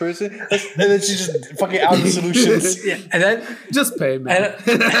called this person? And then she just fucking out the solutions. Yeah, and then Just pay, man.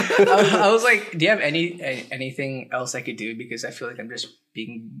 I was like, "Do you have anything else I could do? Because I feel like I'm just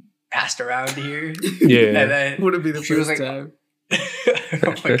being passed around here." Yeah. And then Would it be the she was first like, time?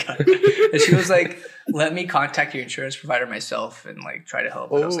 "Oh my god!" And she was like, "Let me contact your insurance provider myself and like try to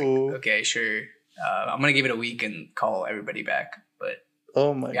help." And I was like, "Okay, sure. I'm gonna give it a week and call everybody back." But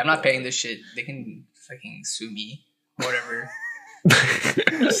Oh my! yeah, I'm not paying this shit. They can fucking sue me or whatever.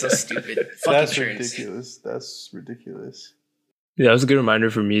 So stupid. Fuck That's insurance. ridiculous. That's ridiculous. Yeah, that was a good reminder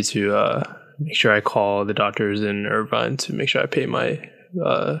for me to make sure I call the doctors in Irvine to make sure I pay my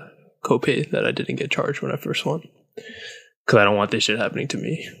copay that I didn't get charged when I first won. Because I don't want this shit happening to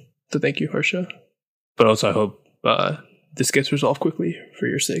me. So thank you, Harsha. But also I hope this gets resolved quickly for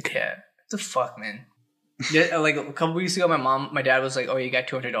your sake. Yeah. What the fuck, man? Yeah, like a couple weeks ago, my dad was like, "Oh, you got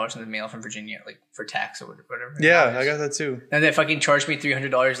 $200 in the mail from Virginia, like for tax or whatever." Yeah, I got that too. And they fucking charged me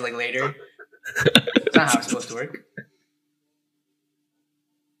 $300 like later. It's not how it's supposed to work.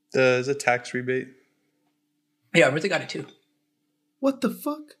 There's a tax rebate. Yeah, I really got it too. What the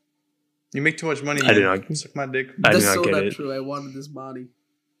fuck? You make too much money. I did not. Suck my dick. I did That's not so get not it. true. I wanted this money.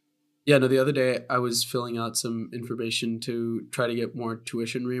 Yeah, no, the other day I was filling out some information to try to get more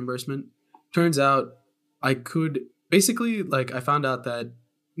tuition reimbursement. Turns out I could basically, like, I found out that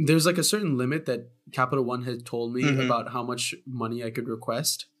there's like a certain limit that Capital One had told me about how much money I could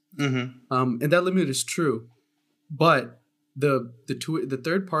request. And that limit is true. But the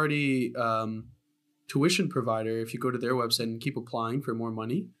third party tuition provider, if you go to their website and keep applying for more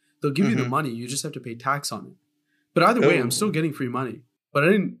money, they'll give you the money. You just have to pay tax on it. But either way, I'm still getting free money. But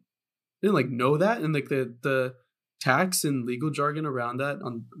I didn't like know that, and like the tax and legal jargon around that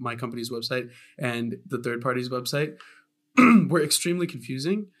on my company's website and the third party's website were extremely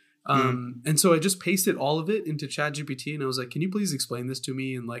confusing. And so I just pasted all of it into ChatGPT, and I was like, "Can you please explain this to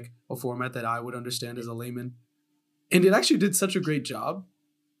me in like a format that I would understand as a layman?" And it actually did such a great job.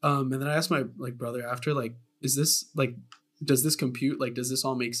 And then I asked my like brother after, like, "Is this like, does this compute? Like, does this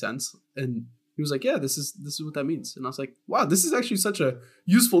all make sense?" And he was like, "Yeah, this is what that means." And I was like, "Wow, this is actually such a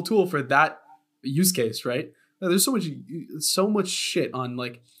useful tool for that use case, right?" There's so much shit on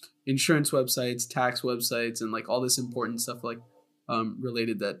like insurance websites, tax websites, and like all this important stuff like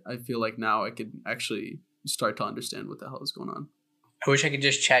related that I feel like now I could actually start to understand what the hell is going on. I wish I could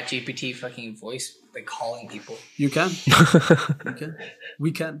just chat GPT fucking voice, like calling people. You can. You can.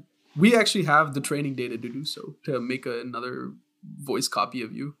 We can. We actually have the training data to do so, to make another voice copy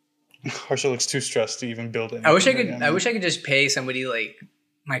of you. Harsha looks too stressed to even build it. I wish I could just pay somebody like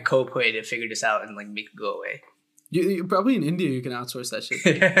my copay to figure this out and like make it go away. You probably in India you can outsource that shit.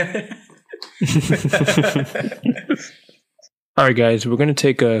 All right, guys, we're going to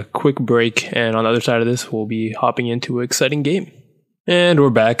take a quick break, and on the other side of this, we'll be hopping into an exciting game. And we're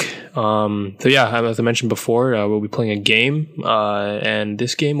back. So yeah, as I mentioned before, we'll be playing a game, and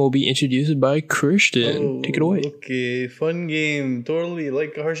this game will be introduced by Christian. Take it away. Okay, fun game. Totally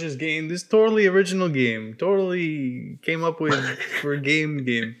like Harsha's game. This totally original game. Totally came up with for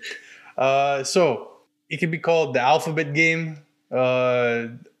game. So it can be called the alphabet game.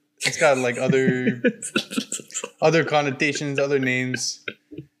 It's got like other connotations, other names.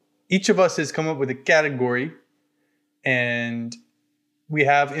 Each of us has come up with a category, and we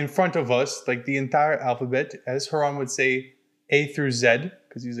have in front of us like the entire alphabet, as Haran would say, A through Z,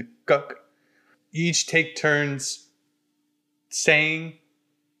 because he's a cuck. Each take turns saying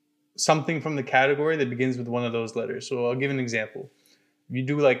something from the category that begins with one of those letters. So I'll give an example. You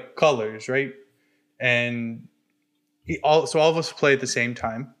do like colors, right? And all of us play at the same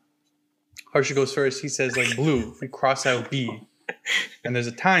time. Harsha goes first. He says like blue. We cross out B. And there's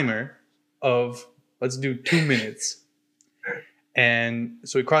a timer of, let's do 2 minutes. And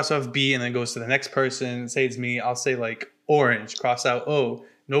so we cross off B and then goes to the next person. Say it's me. I'll say like orange, cross out O.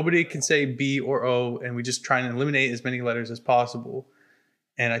 Nobody can say B or O, and we just try and eliminate as many letters as possible.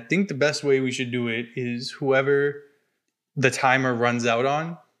 And I think the best way we should do it is whoever the timer runs out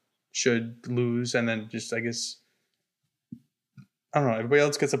on should lose, and then just, I guess, I don't know, everybody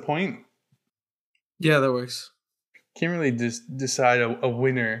else gets a point. Yeah, that works. Can't really just decide a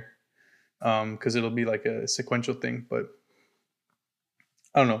winner because it'll be like a sequential thing, but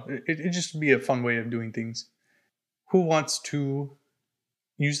I don't know. It just be a fun way of doing things. Who wants to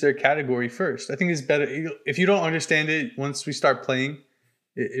use their category first? I think it's better if you don't understand it. Once we start playing,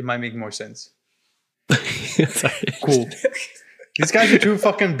 it might make more sense. Cool. These guys are too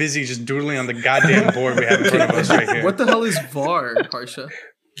fucking busy just doodling on the goddamn board we have in front of us right here. What the hell is VAR, Harsha?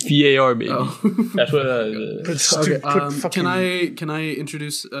 VAR, baby. Oh. That's what. Okay. Can I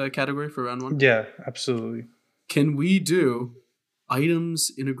introduce a category for round one? Yeah, absolutely. Can we do items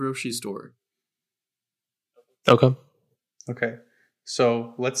in a grocery store? Okay. Okay.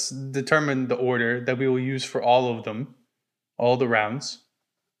 So let's determine the order that we will use for all of them, all the rounds.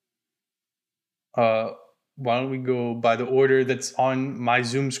 Why don't we go by the order that's on my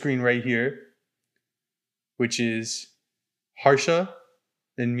Zoom screen right here, which is Harsha,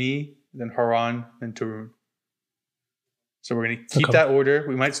 then me, then Haran, then Tarun. So we're going to keep that order.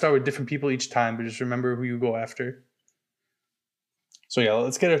 We might start with different people each time, but just remember who you go after. So yeah,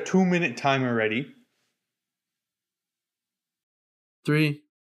 let's get a 2-minute timer ready. 3,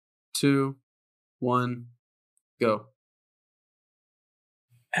 2, 1, go.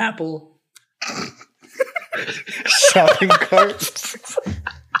 Apple. Shopping cart.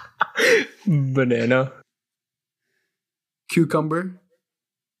 Banana. Cucumber.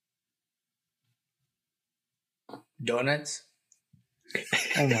 Donuts.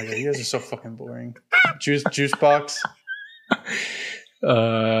 Oh my god, you guys are so fucking boring. Juice box.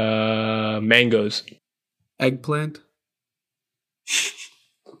 Mangoes. Eggplant.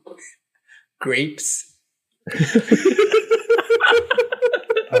 Grapes.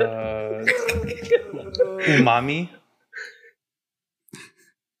 Umami.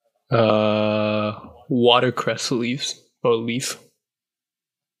 Watercress leaves or leaf.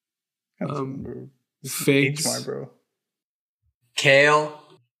 Figs. HMAR, bro. Kale.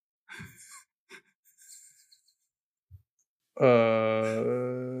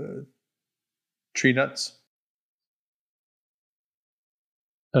 Tree nuts.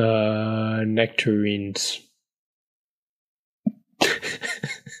 Nectarines.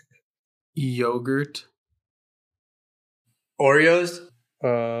 Yogurt. Oreos.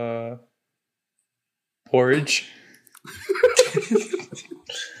 Porridge.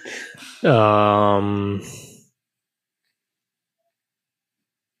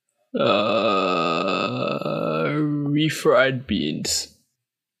 Refried beans.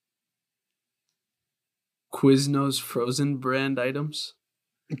 Quiznos frozen brand items.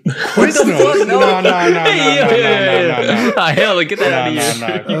 Quiznos? No. Hell, get that out of here.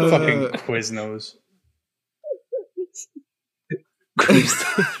 No. You fucking Quiznos.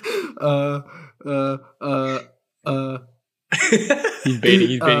 He's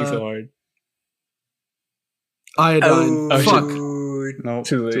baiting so hard. Iodine. Fuck. No,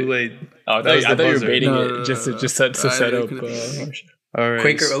 too late. Oh, I thought you were baiting it just to set up. All right.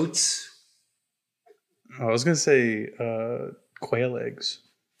 Quaker Oats. I was gonna say quail eggs.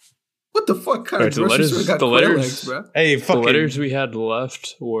 What the fuck kind of grocery store got quail eggs, bro? Hey, fucking. The letters we had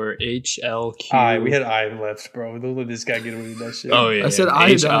left were H, L, Q. We had I left, bro. Don't let this guy get away with that shit. Oh yeah, I said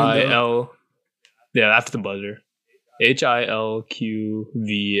H, iodine. I, L. Yeah, after the buzzer. H, I, L, Q,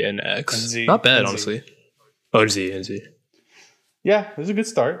 V, and X. And Z. Not bad, And honestly. Z. Oh, Z and Z. Yeah, it was a good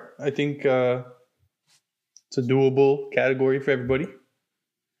start. I think it's a doable category for everybody.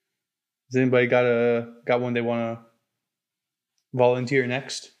 Has anybody got one they want to volunteer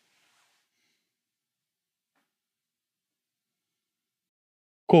next?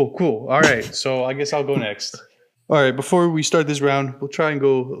 Cool. All right, so I guess I'll go next. All right, before we start this round, we'll try and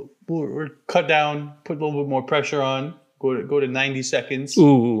go. We'll cut down, put a little bit more pressure on. Go to 90 seconds.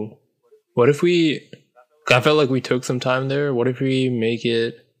 Ooh, what if we? I felt like we took some time there. What if we make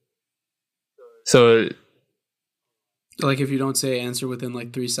it so? Like if you don't say answer within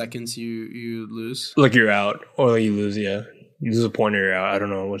like 3 seconds, you lose. Like you're out, or like you lose. Yeah, you lose a point or you're out. I don't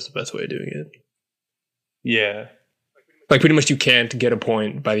know what's the best way of doing it. Yeah. Like pretty much you can't get a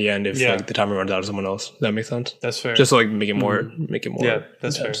point by the end if like the timer runs out of someone else. Does that make sense? That's fair. Just to, like make it more. Yeah,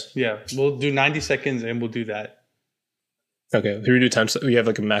 that's intense. fair. Yeah, we'll do 90 seconds and we'll do that. Okay, so we do 10. We have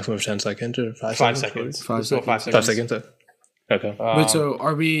like a maximum of 10 seconds or 5 seconds. 5 seconds. 5 seconds. 5 seconds. Okay. Wait, so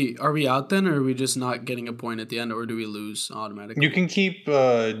are we out then, or are we just not getting a point at the end, or do we lose automatically? You can keep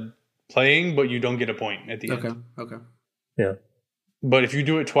playing, but you don't get a point at the end. Okay. Yeah. But if you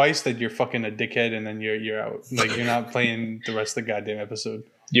do it twice, then you're fucking a dickhead, and then you're out. Like you're not playing the rest of the goddamn episode.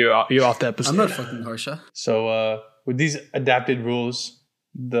 You're off the episode. I'm not fucking Harsha. So with these adapted rules,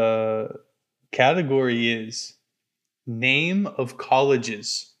 the category is name of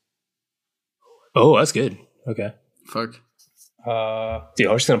colleges. Oh, that's good. Okay. Fuck. Dude,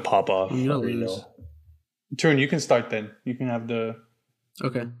 I was just gonna pop off. I'm gonna lose. Turn, you can start then. You can have the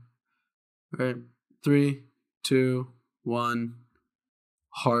Okay. All right. 3, 2, 1.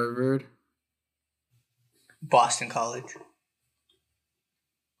 Harvard. Boston College.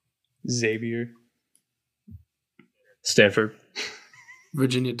 Xavier. Stanford.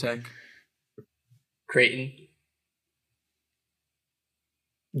 Virginia Tech. Creighton.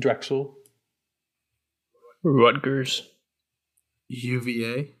 Drexel. Rutgers.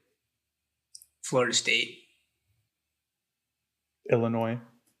 UVA. Florida State. Illinois.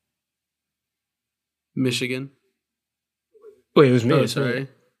 Michigan. Wait, it was me. Oh, sorry.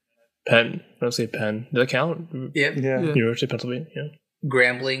 Penn. I don't say Penn. Does that count? Yep. Yeah. University of Pennsylvania. Yeah.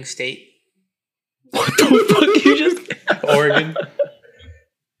 Grambling State. What the fuck? You just Oregon.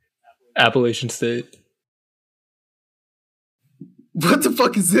 Appalachian State. What the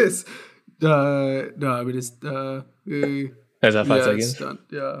fuck is this? No, I mean it's Has that 5 it's seconds? done.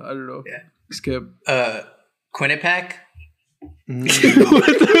 Yeah, I don't know. Yeah. Skip. Quinnipiac.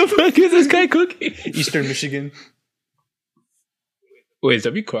 What the fuck is this guy cooking? Eastern Michigan. Wait, is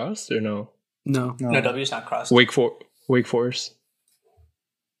W crossed or no? No. No, W's not crossed. Wake Forest.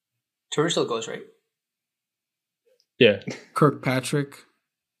 Tour still goes, right? Yeah. Kirkpatrick.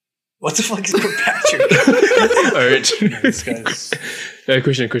 What the fuck is Kirkpatrick? All right. This guy's.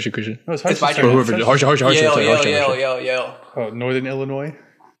 Christian. No, it's It's my Harsh. turn. Harsh. Yo. Northern Illinois.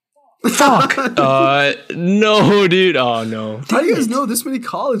 Fuck. No, dude. Oh no. How do you guys know this many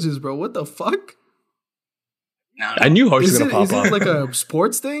colleges, bro? What the fuck? No. I knew Harsh was Is gonna pop it off. like a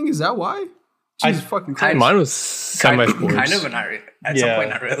sports thing? Is that why? Jesus fucking Christ. Mine was semi-sports. Kind of, but not at some point,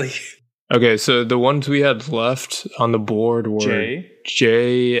 not really. Okay, so the ones we had left on the board were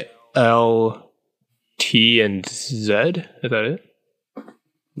J, L, T, and Z. Is that it?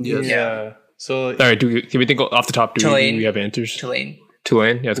 Yes. Yeah. So All right. Can we think off the top? Do we have answers? Tulane.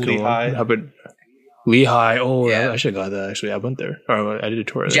 Yeah, that's a good Lehigh. one. How about Lehigh? Oh, Yeah. I should have got that. Actually, I went there. Or I did a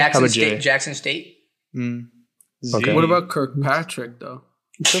tour. There. Jackson How about State. J? Jackson State. Z. Okay. What about Kirkpatrick though?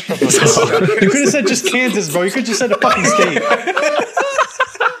 Shut the fuck up. You could have said just Kansas, bro. You could have just said a fucking state.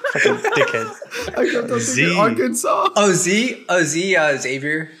 Fucking dickhead. I got Z. Arkansas. Z.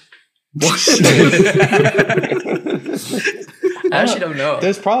 Xavier. I actually don't know.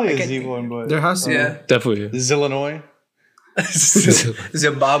 There's probably a Z one, but There has to be. Yeah. Definitely. This is Illinois.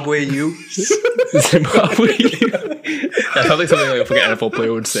 Zimbabwe U. Zimbabwe. That sounds like something like a fucking NFL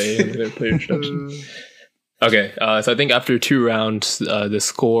player would say in their player introduction. Okay, so I think after 2 rounds, the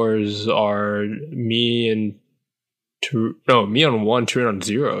scores are me on 1, Turin on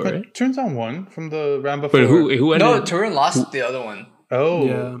 0, right? Turns on 1 from the round before. But who ended? No, Turin lost the other one Oh.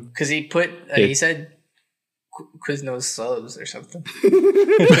 Yeah. because he put. He said Quiznos subs or something.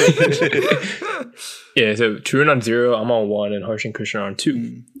 Yeah, so Turin on 0, I'm on 1, and Harsh and Christian are on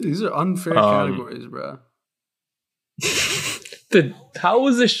 2. These are unfair categories, bro. How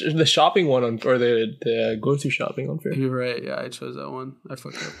was the shopping one or the grocery shopping unfair? You're right. Yeah, I chose that one. I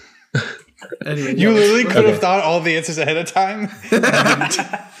fucked up. Anyway, You literally could have Okay. thought all the answers ahead of time.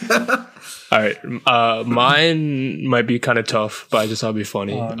 All right, mine might be kind of tough, but I just thought it'd be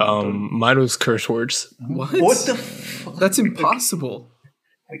funny. Mine was curse words. What? What the fuck? That's impossible.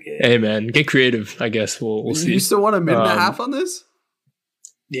 Okay. Hey man, get creative. I guess we'll see. You still want a minute and a half on this?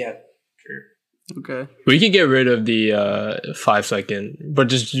 Yeah. Sure. Okay. We can get rid of the 5 second, but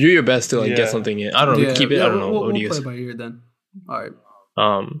just do your best to get something in. I don't know. Keep it. I don't know. We'll What do you play guys? by ear then. All right.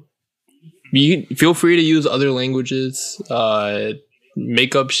 You can, feel free to use other languages.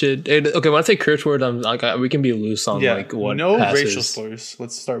 Make up shit. Okay, when I say curse word, I'm like we can be loose on what. No passes. racial slurs.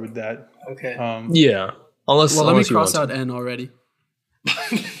 Let's start with that. Okay. Yeah, unless Well, let me unless you cross want out N already.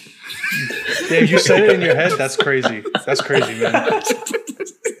 Yeah, if you said it in your head, that's crazy. That's crazy, man.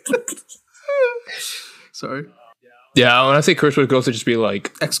 Sorry. Yeah, when I say curse word, it could also just be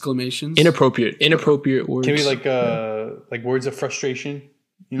like Exclamations. inappropriate words. Can we like words of frustration?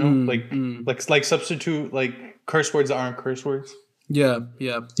 You know, like substitute like curse words that aren't curse words. Yeah.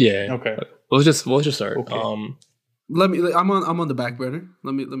 Yeah. Okay. We'll just start. Okay. I'm on the back burner.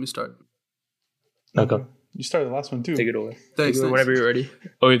 Let me start. Okay. You started the last one too. Take it away. Thanks. Whenever you're ready.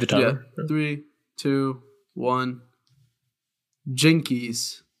 Oh, you have the Yeah. timer. 3, 2, 1.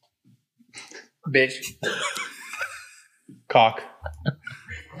 Jinkies. Bitch. Cock.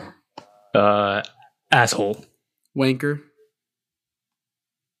 Asshole. Wanker.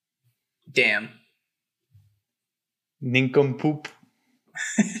 Damn. Nincompoop.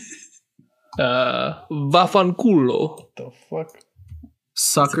 Vaffanculo. The fuck?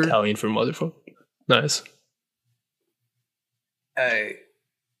 Sucker. Italian for motherfucker. Nice.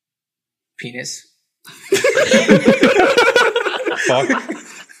 Penis. Fuck.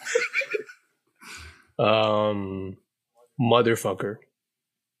 Motherfucker.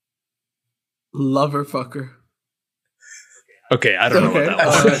 Lover fucker. Okay, I don't know what that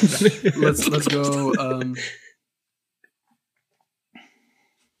was. Let's go.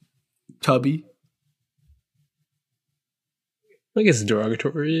 Tubby. I guess it's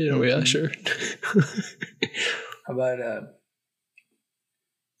derogatory. Yeah, sure. How about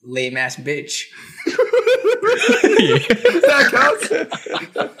lame ass bitch? That counts.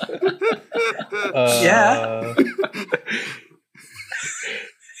 Yeah.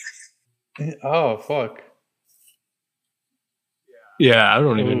 Oh fuck. Yeah, I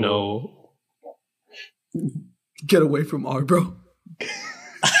don't even know. Get away from R, bro.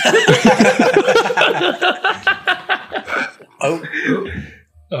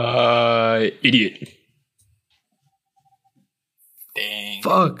 Idiot. Dang.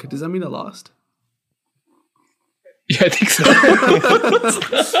 Fuck. Does that mean I lost? Yeah, I think so.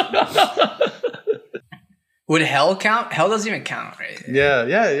 Would hell count? Hell doesn't even count, right? Yeah.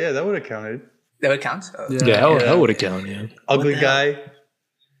 That would have counted. That would count? Oh. Yeah, hell would have counted, yeah. Ugly guy.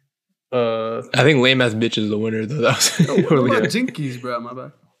 I think lame ass bitch is the winner, though. That was What about Jinkies, bro? My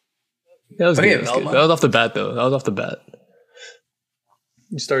bad. That was Okay, good. That was off the bat, though. That was off the bat.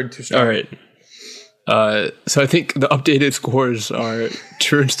 You started too strong. All right. So I think the updated scores are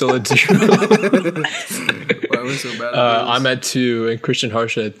Turn still at 0. Why we're so bad at I'm at 2 and Christian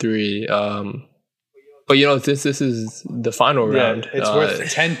Harsha at 3. But you know, this is the final round. It's worth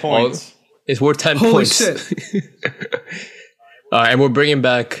 10 points. It's worth 10 Holy points. shit. And we're bringing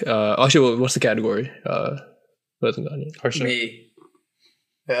back. Actually, what's the category? Who hasn't gone yet? Harsha. Me.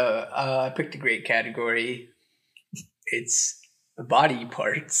 I picked a great category. It's body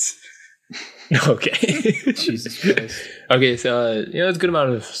parts. Okay. Jesus Christ. Okay, so it's a good amount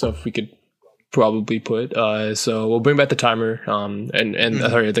of stuff we could probably put. So we'll bring back the timer. And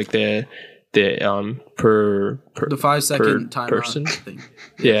sorry, like the per The 5 second timer person. thing.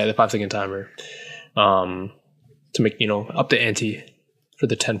 Yeah, the 5 second timer. To make up the ante for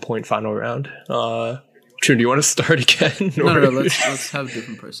the 10-point final round. True, do you want to start again? No. Let's have a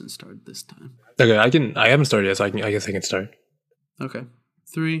different person start this time. Okay, I haven't started yet, so I guess I can start. Okay.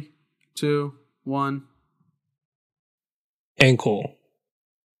 3, 2, 1. Ankle.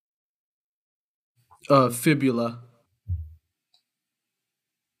 Fibula.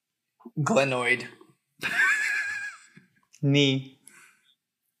 Glenoid. Knee.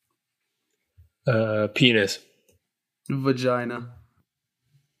 Penis. Vagina.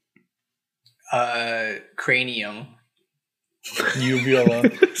 Cranium. Uvula.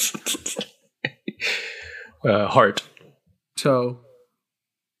 Heart. Toe.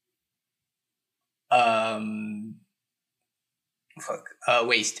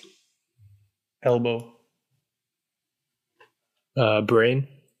 Waist. Elbow. Brain.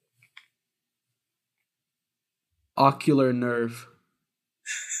 Ocular nerve.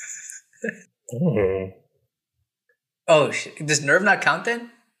 Oh shit! Does nerve not count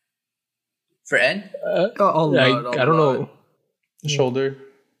then? For N? I don't know. Shoulder.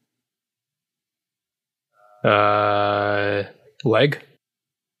 Leg.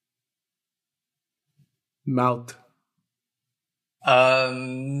 Mouth.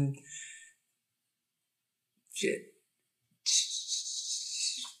 Shit.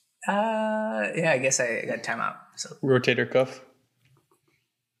 Yeah, I guess I got timeout. So Rotator cuff.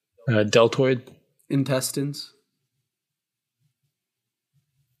 Deltoid. Intestines.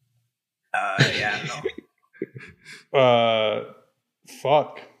 yeah, I don't know.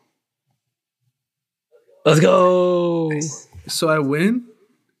 Fuck. Let's go. Nice. So I win?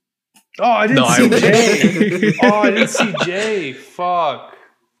 Oh, I didn't see J. I didn't see J. Fuck.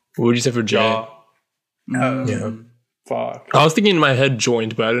 What would you say for J? Jaw. Yeah. Fuck. I was thinking in my head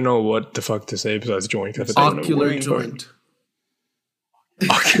joint, but I didn't know what the fuck to say besides joint. Ocular joint.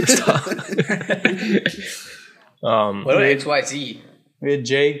 Ocular stop. What about X, Y, Z? We had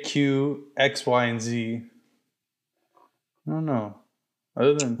J, Q, X, Y, and Z. I don't know.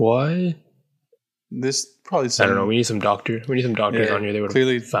 Other than why? this, probably I don't know. We need some doctors on here. They would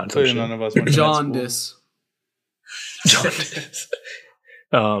clearly found some shit. none of us went to med school. Jaundice.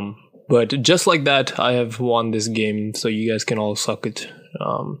 But just like that, I have won this game, so you guys can all suck it.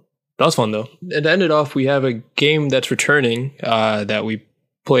 That was fun though. It ended off. We have a game that's returning that we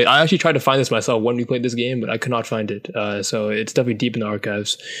played. I actually tried to find this myself when we played this game, but I could not find it. So it's definitely deep in the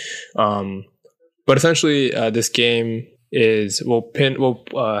archives. But essentially, this game is we'll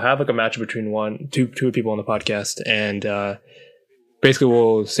have like a match between two people on the podcast, and basically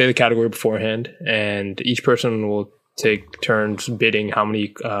we'll say the category beforehand, and each person will take turns bidding how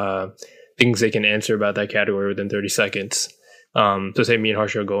many things they can answer about that category within 30 seconds. So say me and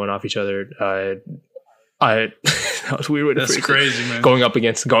Harsha are going off each other. That was a weird way to That's phrase it. crazy, man. Going up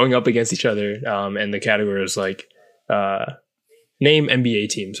against each other. And the category was like name NBA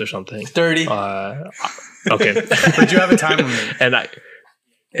teams or something. 30. Okay. But you have a time limit. And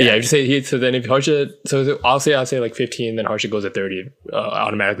yeah, if you say so then if Harsha, so I'll say like 15, then Harsha goes at 30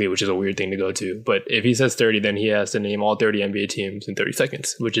 automatically, which is a weird thing to go to. But if he says 30, then he has to name all 30 NBA teams in 30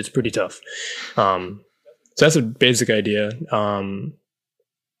 seconds, which is pretty tough. So that's a basic idea.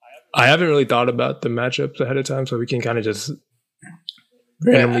 I haven't really thought about the matchups ahead of time, so we can kind of just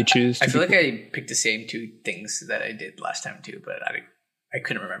randomly choose. I feel like I picked the same 2 things that I did last time too, but I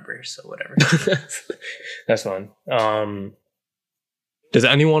couldn't remember, so whatever. That's fine. Does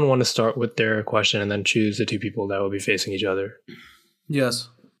anyone want to start with their question and then choose the 2 people that will be facing each other? Yes.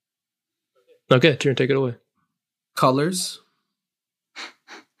 Okay, Tyrone, take it away. Colors.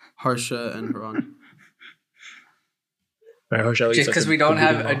 Harsha and Haran. All right, Harsha, Just because we don't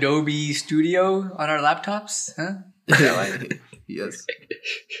have Adobe Studio on our laptops, huh? Yes.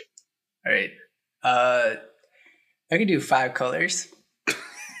 All right. I can do 5 colors.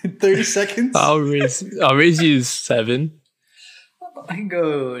 30 seconds? I'll raise you 7. I can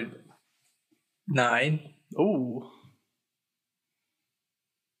go 9. Oh.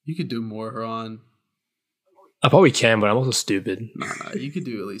 You could do more, Haran. I probably can, but I'm also stupid. Nah, you could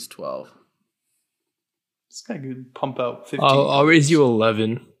do at least 12. This guy could pump out 15. I'll raise you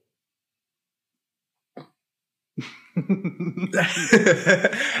 11.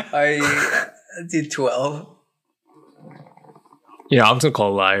 I did 12. Yeah, I'm just gonna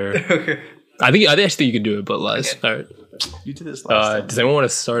call a liar. Okay. I actually you could do it, but less. Okay. All right. You did this last time. Does anyone want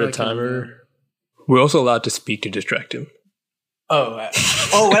to start a timer? We're also allowed to speak to distract him.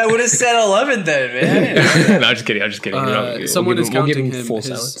 I would have said 11 then, man. No, I'm just kidding. Someone is counting him full his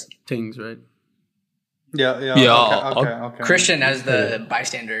silence. things, right? Yeah. Okay. Christian as the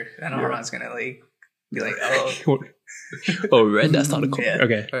bystander. I know Haran's gonna like be like, oh. Oh, red. That's not a color. Yeah.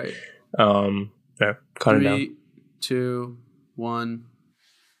 Okay. All right. Yeah, cut it down. 3, 2, 1.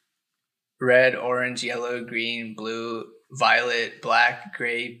 Red, orange, yellow, green, blue, violet, black,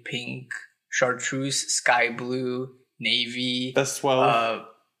 gray, pink, chartreuse, sky blue, navy. That's 12.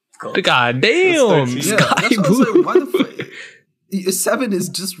 Gold. God damn. That's 13. Yeah, Sky that's what I was blue. like, why the fuck? 7 is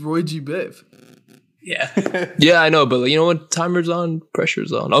just Roy G. Biv. Yeah. Yeah, I know, but you know what? Timer's on,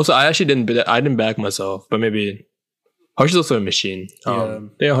 pressure's on. Also, I actually didn't back myself, but maybe Harsha's also a machine.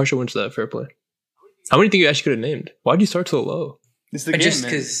 Yeah, Harsha wins that. Fair play. How many do you think you actually could have named? Why did you start so low? It's the game, Just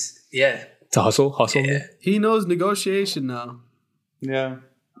man. because, yeah. To hustle. Yeah. He knows negotiation now. Yeah.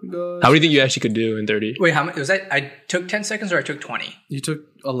 How many do you think you actually could do in 30? Wait, how much was that? I took 10 seconds or I took 20? You took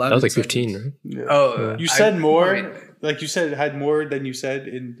 11. That was like seconds. 15, right? Yeah. Oh, You said more. right. Like you said, had more than you said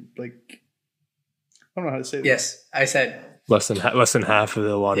in like. I don't know how to say that. Yes, I said. Less than half of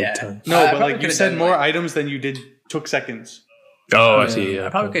the allotted Yeah. time. No, I but probably like you could've said done, more like- items than you did took seconds. Oh, I see. Yeah, I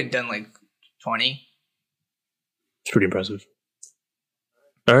probably could have done like 20. It's pretty impressive.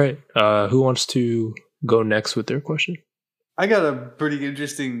 All right. Who wants to go next with their question? I got a pretty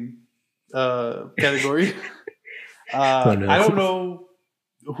interesting category. Oh, no. I don't know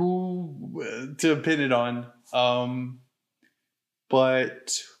who to pin it on,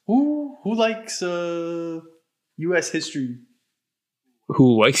 but who likes U.S. history?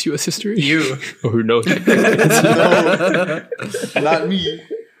 Who likes U.S. history? You. Or who knows? No, not me.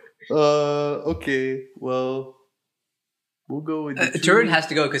 Okay, well, we'll go with the Turin has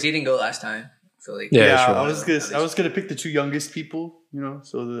to go because he didn't go last time. So like, Yeah, sure. I was gonna pick the 2 youngest people, you know,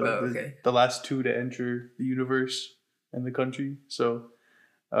 so okay. the last 2 to enter the universe and the country. So,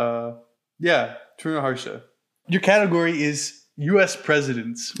 yeah, Tundra Harsha. Your category is U.S.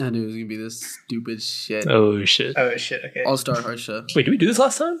 presidents. I knew it was going to be this stupid shit. Oh, shit. Oh shit. Okay. All-Star Harsha. Wait, did we do this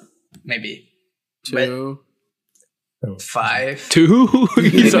last time? Maybe 2. 5. 2?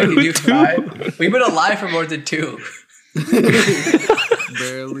 You started do with 2? 5. We've been alive for more than 2.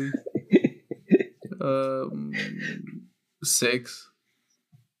 Barely. 6.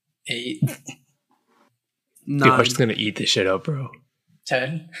 8. 9. Dude, Harsha's gonna eat this shit up, bro.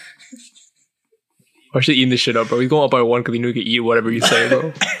 10. Harsha's eating this shit up, bro. He's going up by 1 because he knew he could eat whatever you say,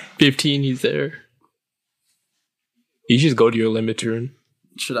 bro. 15, he's there. You should just go to your limit turn.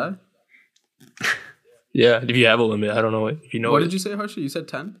 Should I? Yeah, if you have a limit, I don't know if you know. What it. did you say, Harsha? You said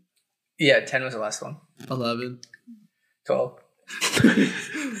 10? Yeah, 10 was the last one. 11. 12.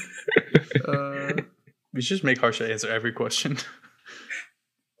 We should just make Harsha answer every question.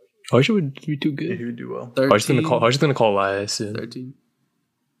 Harsha would be too He good. would do well. 13. Harsha's gonna call Elias soon. 13.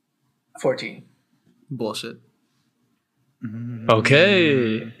 14. Bullshit.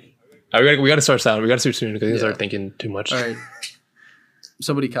 Okay. We gotta start sound. We gotta start soon because I Yeah. start thinking too much. All right.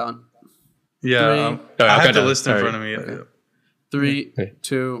 Somebody count. Yeah, Three. I have the list in front of me. Okay. 3,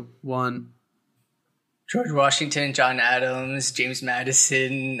 2, 1. George Washington, John Adams, James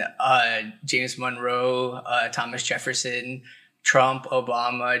Madison, James Monroe, Thomas Jefferson, Trump,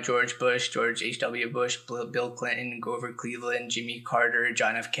 Obama, George Bush, George H.W. Bush, Bill Clinton, Grover Cleveland, Jimmy Carter,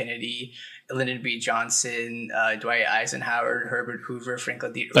 John F. Kennedy, Lyndon B. Johnson, Dwight Eisenhower, Herbert Hoover,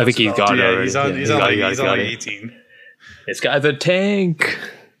 Franklin D. Roosevelt. I think he's got it already. He's on 18. This guy's a tank.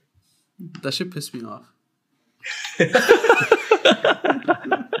 That should piss me off.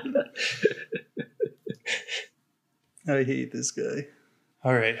 I hate this guy.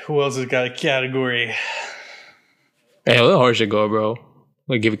 All right, who else has got a category? Hey, let Harsha go, bro.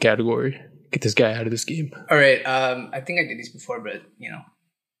 Like, give a category. Get this guy out of this game. All right. I think I did these before, but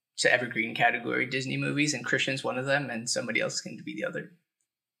it's an evergreen category: Disney movies, and Christian's one of them, and somebody else can be the other.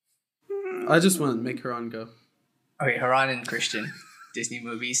 I just want to make her on go. Okay, Haran and Christian, Disney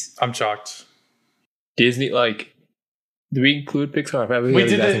movies. I'm shocked. Disney, like, do we include Pixar? We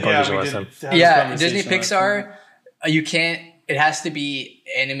did it. Yeah, Disney, Pixar. You can't. It has to be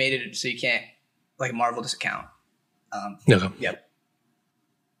animated, so you can't. Like Marvel doesn't count. Okay. Yep.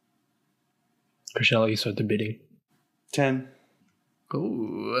 Christian, I'll let you start the bidding. 10.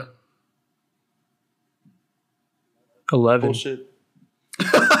 Ooh. 11. Bullshit.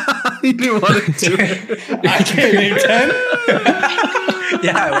 You didn't want to do it. I can't name 10.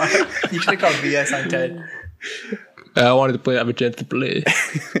 Yeah, you should have called BS on 10. I wanted to play. I have a chance to play.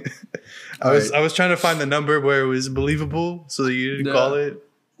 I was trying to find the number where it was believable, so that you didn't call it.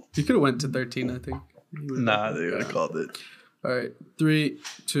 You could have went to 13, I think. Nah, they would have called it. All right, 3,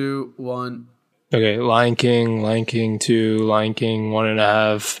 2, 1. Okay, Lion King 2, Lion King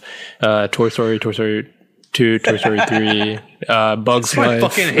 1.5, Toy Story 2, Toy Story 3, Bugs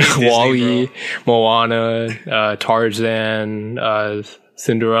Life, WALL-E, Moana, Tarzan,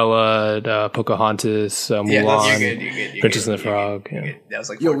 Cinderella, Pocahontas, Mulan, you're good. Princess and the Frog. Yeah. That was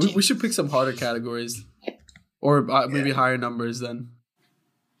like 14. We should pick some harder categories, or maybe higher numbers then.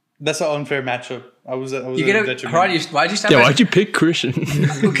 That's an unfair matchup. why'd you stop? Yeah, why'd you pick Christian?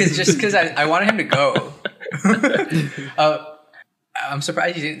 Because I wanted him to go. I'm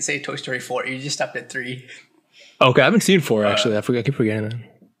surprised you didn't say Toy Story 4. You just stopped at 3. Okay, I haven't seen 4 actually. I keep forgetting that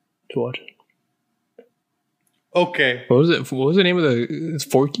to watch it. Okay. What was it? What was the name of the? It's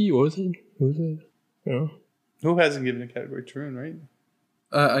Forky. What was it? Yeah. Who hasn't given a category? Tarun, right?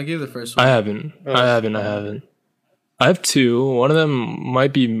 I gave the first one. I haven't. I haven't. I have 2. One of them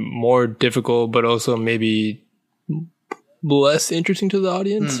might be more difficult, but also maybe less interesting to the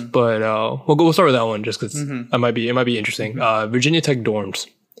audience. But we'll start with that one just because it might be interesting. Virginia Tech dorms.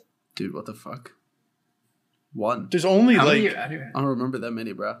 Dude, what the fuck? 1. There's only I don't remember that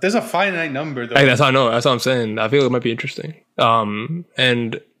many, bro. There's a finite number though. Hey, that's how I know. That's what I'm saying. I feel it might be interesting. And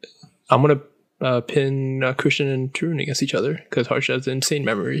I'm gonna pin Christian and Tarun against each other because Harsh has an insane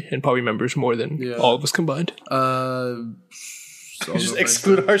memory and probably remembers more than all of us combined. You just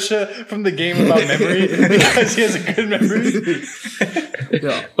exclude Harsha from the game about memory because he has a good memory.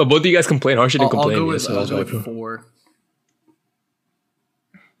 Yeah. But both of you guys complain. Harsha didn't complain. I'll go with 4.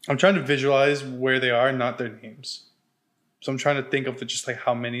 I'm trying to visualize where they are, not their names. So I'm trying to think of just like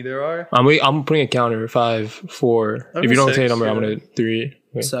how many there are. I'm putting a counter 5, 4. If you don't say a number, I'm gonna 3.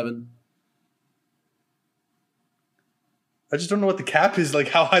 Wait. 7. I just don't know what the cap is, like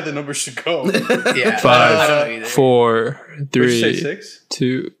how high the number should go. Yeah, 5, 4, 3. Did you say 6?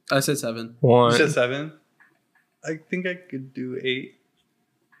 2. I said 7. 1. You said 7. I think I could do 8.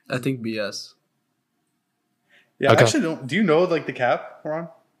 I think BS. Yeah, okay. I actually don't. Do you know like the cap, Ron?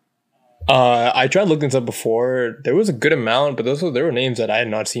 I tried looking this up before. There was a good amount, but there were names that I had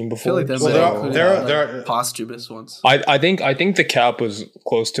not seen before. I feel like there are posthumous ones. I think the cap was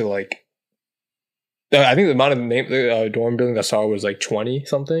close to like. I think the amount of dorm buildings I saw was like 20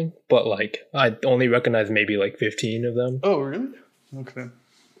 something, but like I only recognized maybe like 15 of them. Oh, really? Okay.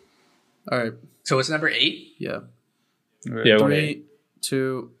 All right. So it's number 8. Yeah. Right. Yeah. 3,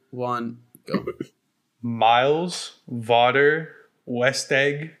 2, 1, go. Miles, Vauder, West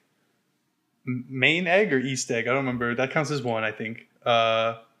Egg, Main Egg or East Egg? I don't remember. That counts as 1, I think.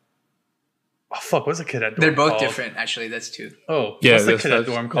 What's the kid at dorm They're both called? different, actually. That's 2. Oh, yeah. What's the kid at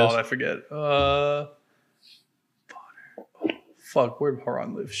dorm called? I forget. Where'd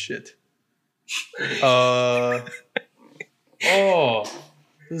Haran live? Shit. What's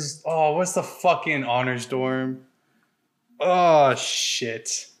the fucking honors dorm? Oh,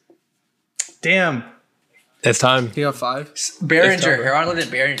 shit. Damn. It's time. He got 5. Behringer. Haran lived at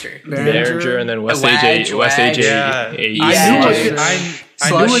Behringer. Behringer and then West AJ. Yeah. I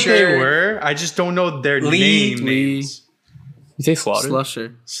knew what they were. I just don't know their names. You say Slaughter?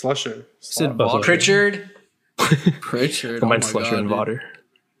 Slusher. Said water. Pritchard. Combine Slusher and water.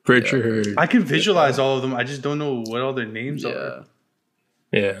 Pritchard. I can visualize all of them. I just don't know what all their names are.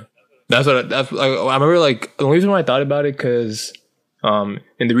 Yeah. I remember like the only reason why I thought about it because in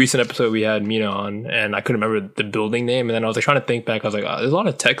the recent episode we had Mina on and I couldn't remember the building name, and then I was like trying to think back. I was like, there's a lot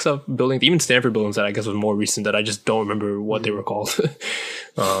of tech stuff buildings, even Stanford buildings that I guess was more recent that I just don't remember what they were called.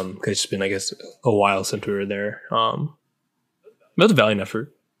 Cause it's been, I guess, a while since we were there. That was a valiant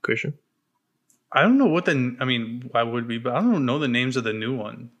effort, Christian. I don't know why would be, but I don't know the names of the new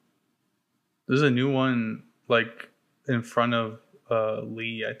one. There's a new one like in front of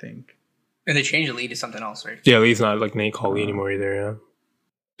Lee, I think. And they changed Lee to something else, right? Yeah, Lee's not like name called Lee anymore either. Yeah.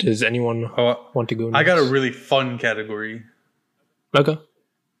 Does anyone want to go next? I got a really fun category. Okay.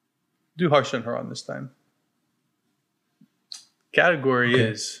 Do Harsha and Haran this time. Category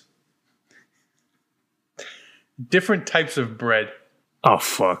is different types of bread. Oh,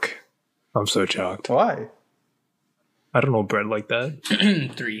 fuck. I'm so shocked. Why? I don't know bread like that.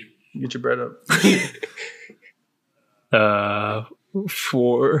 3. Get your bread up.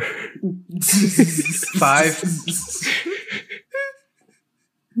 4. 5.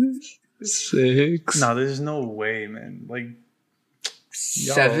 6. No, there's no way, man. Like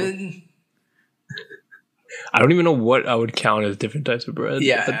 7. I don't even know what I would count as different types of bread.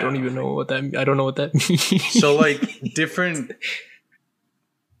 Yeah, I don't even know what that. I don't know what that means. So, like different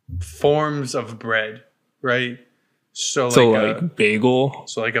forms of bread, right? So like bagel.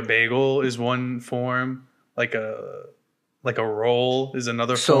 So like a bagel is one form. Like a roll is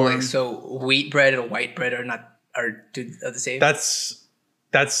another form. So wheat bread and white bread are the same. That's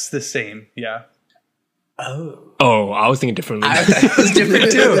the same. Yeah. Oh, I was thinking differently. I thought it was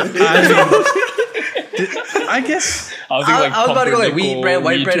different too. I guess I was about to go like wheat bread,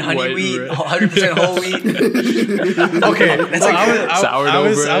 white bread, honey wheat, 100% whole wheat. Okay, that's like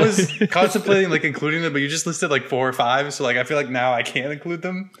I was contemplating like including them, but you just listed like 4 or 5, so like I feel like now I can't include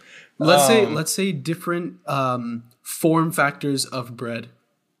them. Let's say different form factors of bread.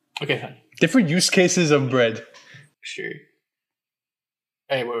 Okay, fine. Different use cases of bread. Sure.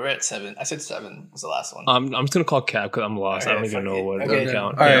 Hey, we're at 7. I said 7 was the last one. I'm just gonna call cap because I'm lost. All right, I don't even know what okay.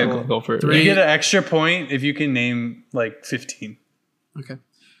 count. All Yeah, right, go for it. 3. You get an extra point if you can name like 15. Okay. Why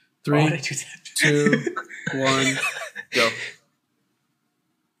 3, would I do that? 2, 1, go.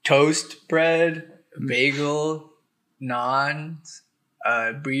 Toast bread, bagel, naans,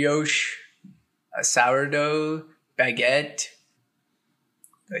 brioche, sourdough, baguette.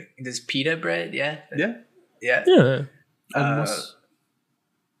 Like this pita bread, yeah. Yeah. Almost.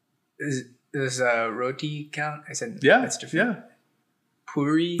 Does roti count? I said That's different. Yeah.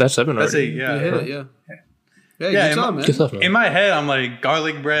 Puri. That's 7 already. That's 8. Yeah. You hit it, yeah. Yeah, good job, man. Good stuff, man. In my head, I'm like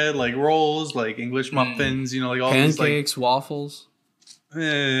garlic bread, like rolls, like English muffins, like all pancakes, these, like, waffles.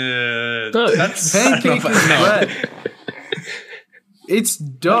 That's Pancake is bread. It's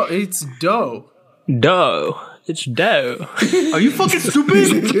dough. It's dough. It's dough. Are you fucking stupid?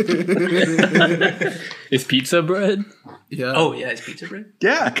 Is pizza bread? Yeah. Oh yeah, it's pizza bread.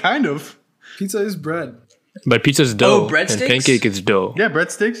 Yeah, kind of. Pizza is bread. But pizza's dough. Oh, breadsticks? And pancake is dough. Yeah,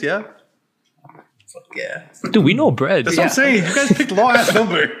 breadsticks. Yeah, Fuck yeah. Dude, we know bread. that's what I'm saying. You guys picked low ass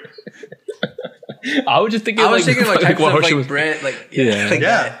number. I was just thinking. I was thinking like types what of Harsha like was- bread, like Yeah. like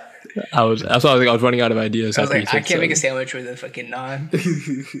Yeah. that. That's why I was running out of ideas. I was after like, you I said can't make a seven. sandwich with a fucking naan.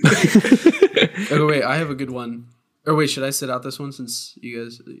 Okay, wait. I have a good one. Or wait, should I sit out this one since you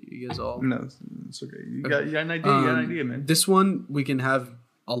guys all? No, it's okay. You got an idea. You got an idea, man. This one we can have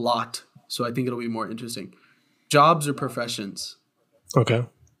a lot, so I think it'll be more interesting. Jobs or professions? Okay.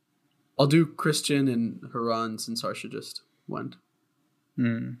 I'll do Christian and Haran since Harsha just went.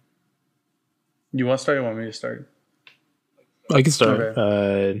 You want to start? Or want me to start? I can start.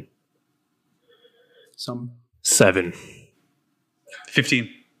 Okay. 7. 15.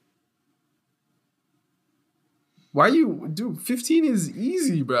 Why you do 15 is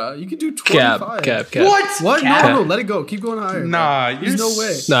easy, bro. You can do 25. Cap. What? Cap. No, let it go. Keep going higher. Nah, There's no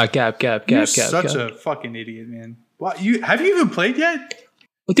way. Nah, cap. You're such a fucking idiot, man. What? Have you even played yet?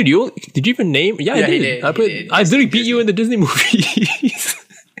 Oh, dude, did you even name? Yeah, I Yeah, he did. did. I played. He did. I Yes, literally he beat did. you in the Disney movies.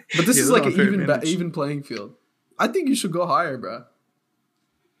 But this Yeah, is those like are an unfair advantage. even playing field. I think you should go higher, bro.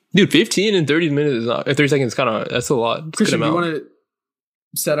 Dude, 15 and 30 minutes is not. 30 seconds, kind of. That's a lot. It's a good Christian, you amount. want to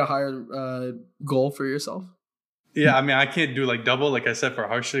set a higher goal for yourself? Yeah, I mean, I can't do like double like I said for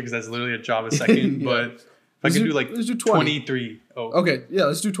Harsha because that's literally a job a second. Yeah. But if I can do like let's do 20. 23. Oh, Okay, yeah,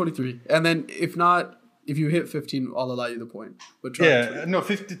 let's do 23. And then if not, if you hit 15, I'll allow you the point. But try yeah, no,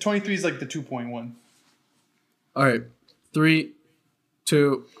 23 is like the 2.1. All right. 3,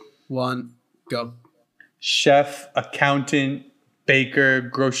 2, 1, go. Chef, accountant, baker,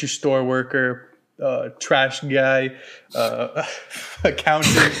 grocery store worker, trash guy,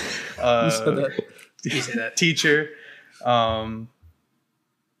 accountant, You said that. teacher,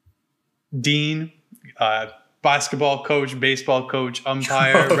 dean, basketball coach, baseball coach,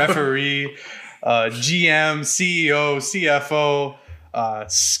 umpire, referee, GM, CEO, CFO,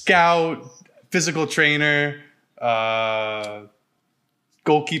 scout, physical trainer,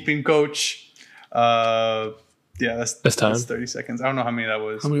 goalkeeping coach. That's time. That's 30 seconds. I don't know how many that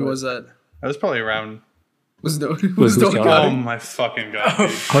was. How many was that? That was probably around. Was no Was no counting? Oh counting? my fucking god! Dude.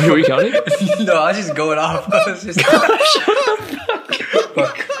 How many were you counting? No, I was just going off. I was just,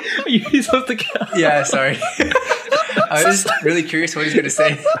 You're supposed to count. yeah, sorry. I was just really curious what he's going to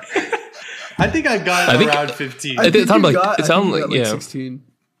say. I think I got around 15. I think it sounded like- it sounded you like- got yeah. 16.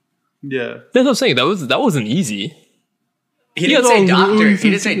 Yeah. That's what I'm saying. That wasn't easy. He didn't say Yeah, doctor. He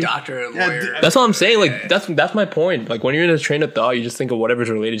didn't say doctor or lawyer. That's what I'm saying. Like that's my point. Like when you're in a train of thought, you just think of whatever's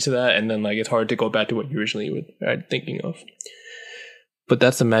related to that, and then like it's hard to go back to what you originally were thinking of. But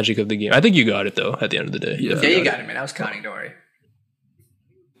that's the magic of the game. I think you got it though. At the end of the day, Yeah, you got it, man. I was counting. Don't worry.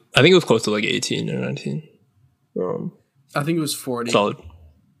 I think it was close to like 18 or 19. I think it was 40. Solid.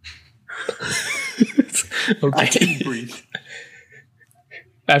 I Okay. didn't breathe.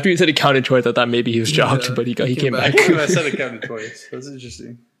 After you said he counted twice, I thought maybe he was shocked, Yeah, but he came back. I said it counted twice. That's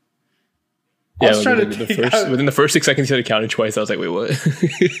interesting. I Yeah, was trying to within think out- within the first 6 seconds, he said he counted twice. I was like, wait, what?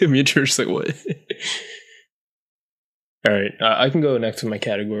 Me and Church like, what? All right, I can go next with my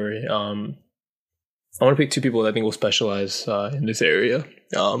category. I want to pick 2 people that I think will specialize in this area,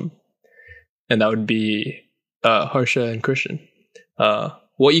 and that would be Harsha and Christian.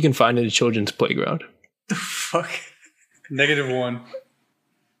 What you can find in a children's playground. The fuck? -1.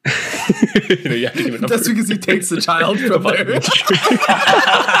 You know, you have to give it a That's number. because he takes the child from there.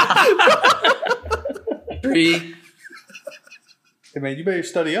 3. Hey man, you better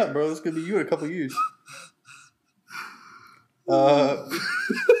study up, bro. This could be you in a couple years. 4.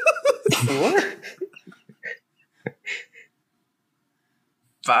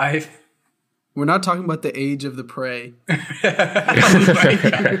 5. We're not talking about the age of the prey. Oh my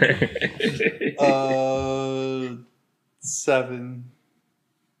God. 7.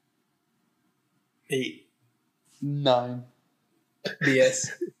 8. 9. BS.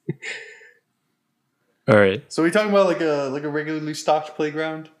 All right. So we talking about like a regularly stocked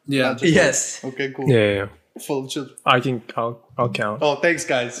playground? Yeah. Not just Yes. like- okay, cool. Yeah. Full of children. I'll count. Oh, thanks,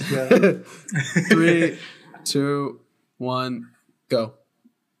 guys. Yeah. 3, 2, 1, go.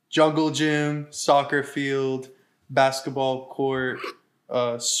 Jungle gym, soccer field, basketball court,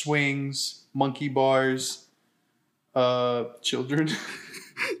 swings, monkey bars, children,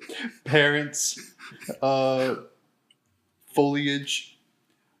 parents, foliage,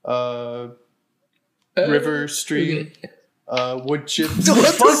 river, stream, wood chips. What the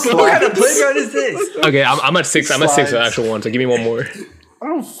fuck? What kind of playground is this? Okay, I'm at 6. I'm at 6 with the Slides. actual one. So give me one more. I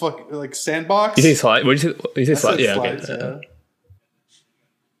don't like sandbox. You say slide? What did you say? You say I slide? said Yeah. slides, Okay. yeah.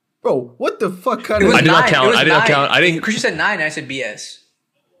 Bro, what the fuck kind It of... was I did not 9. count. It was I did not 9. count. I didn't- Christian said 9 and I said BS.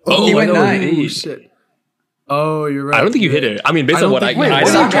 Oh, He I went know. 9. Oh, shit. Oh, you're right. I don't think you hit it. I mean, based I on don't what I think- wait, I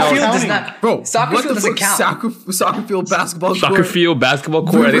what didn't about Soccer count. field does counting. not. Bro, Soccer what field the doesn't fuck? count. Soccer field, basketball Soccer court, field, basketball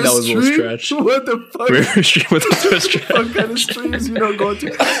court. I think that was a little river stretch. stream? What the fuck? River stream with a stretch. What kind of streams you don't go to?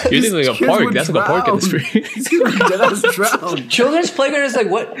 You think like a park? That's like a park in the stream. Deadass drown. Children's playground is like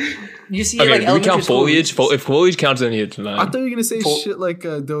what you see Okay, like do we elementary count school. foliage? If foliage counts, then it's I 9. thought you were gonna say shit like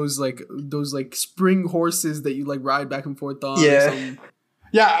those spring horses that you like ride back and forth on. Yeah. Or something.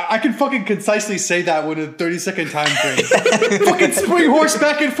 Yeah, I can fucking concisely say that with a 30-second time frame. Fucking spring horse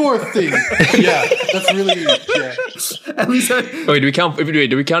back and forth thing. Yeah, that's really, yeah. At least, Okay, do we count?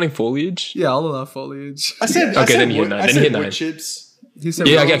 Do we counting foliage? yeah, I'll allow foliage. I said, Okay, then you hit 9. I Then you said hit wood 9. chips. He said,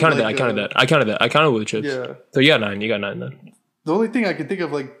 Yeah, well, I counted that. like, I counted that. I counted that. I counted with the chips. Yeah. So you got 9. You got 9 then. The only thing I can think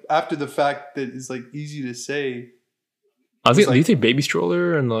of, like, after the fact that is, like, easy to say, I was thinking, like- do you say baby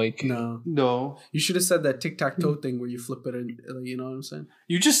stroller and like? no. You should have said that tic-tac-toe thing where you flip it and you know what I'm saying?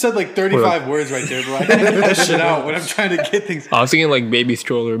 You just said, like, 35 words right there, bro. I gotta get that shit out when I'm trying to get things. I was thinking like baby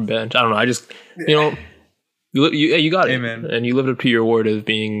stroller bench. I don't know. I just you got it, Amen. and you lived up to your word as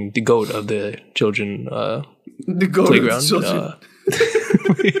being the goat of the children The go playground.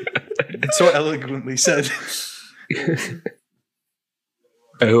 It's so eloquently said.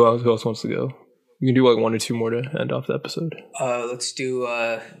 Who else wants to go? You can do like 1 or 2 more to end off the episode. Let's do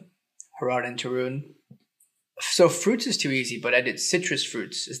Harad and Tarun. So fruits is too easy, but I did citrus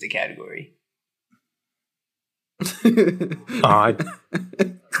fruits is the category. 9?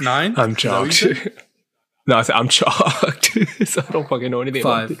 I'm shocked. No, I said I'm shocked. So I don't fucking know anything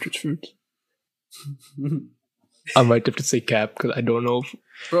 5. about citrus fruits. I might have to say cap because I don't know.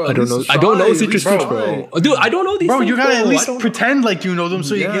 Bro, I don't know. I don't know citrus fruits, bro. Dude, I don't know these. Bro, things, you gotta bro. at least pretend like you know them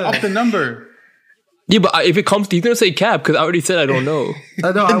so you Yeah. get up the number. Yeah, but if it comes to, he's gonna say cap because I already said I don't know.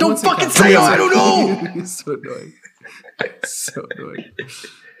 I know. Then don't fucking say I don't know. It's so annoying. So annoying.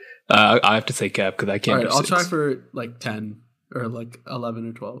 I have to say cap because I can't. All right, do I'll 6. try for like 10 or like 11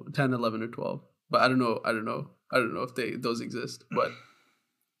 or 12. 10, 11 or 12. But I don't know if those exist. But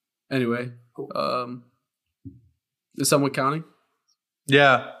anyway, is someone counting?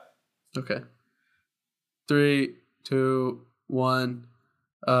 Yeah. Okay. 3, 2, 1.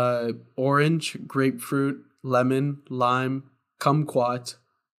 Orange, grapefruit, lemon, lime, kumquat,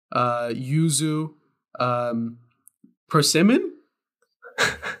 yuzu, persimmon,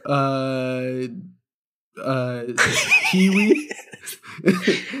 kiwi,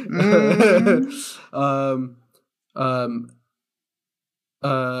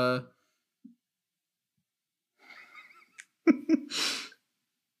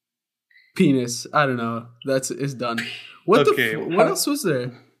 penis. I don't know. It's done. What what else was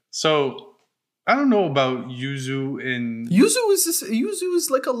there? So I don't know about yuzu and Yuzu is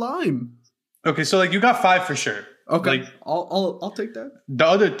like a lime. okay, so like you got 5 for sure. Okay, Like I'll take that. the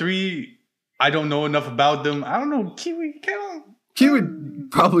other 3, I don't know enough about them. I don't know. Kiwi count. Kiwi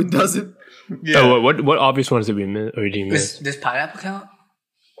probably doesn't. Yeah. Oh, what obvious ones did we miss? Or did you miss? Does pineapple count?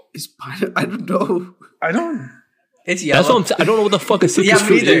 Is pineapple? I don't know. I don't. It's yellow. That's what I'm saying. I don't know what the fuck a citrus Yeah,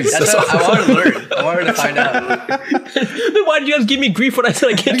 me fruit either. is. That's what I wanted to learn. I wanted to find out. Then why did you guys give me grief when I said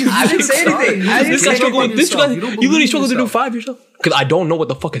I can't do I didn't 6? say anything. I didn't This say guy struggled. anything. This guy, You don't you literally believe struggled to do yourself. 5 yourself. Because I don't know what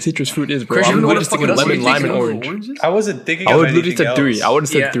the fuck a citrus fruit is, bro. Chris, you I'm know what literally the fuck thinking else lemon, you lime, think and of? orange. Oranges? I wasn't thinking. I of would literally anything said 3. else. I would have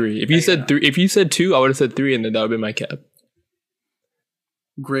said Yeah. 3. If you said 3, if you said 2, I would have said 3, and then that would have been my cap.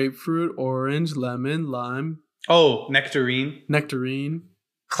 Grapefruit, orange, lemon, lime, Oh, nectarine. nectarine,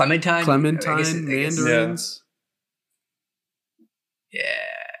 Clementine. I guess- mandarins. Yeah.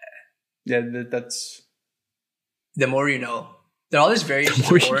 Yeah, that's. The more you know. They're all just variations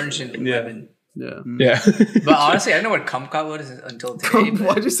more of you- orange and Yeah. lemon. Yeah. Yeah. But honestly, I didn't know what kumquat was until today. but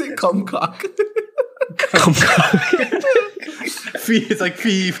Why'd you say that's cool. cumcock? It's like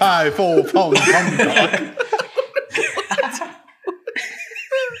fee, 5, 4, pound, pound.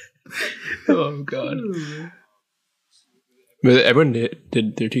 Oh god. But everyone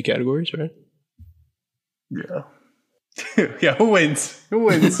did their 2 categories, right? Yeah. Yeah, who wins? Who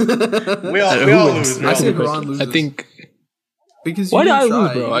wins? We all Who lose. wins? We I all say lose. Ron loses. I think. Because Why you did I didn't lose,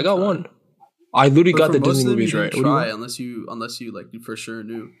 try, bro? you I got didn't 1. try. I literally But got for the most Disney of them, movies you right. didn't What do you try want? unless you like you for sure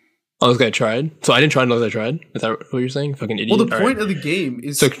knew. Oh, this guy tried. So I didn't try unless I tried. Is that what you're saying? Fucking idiot. Well, the All point right. of the game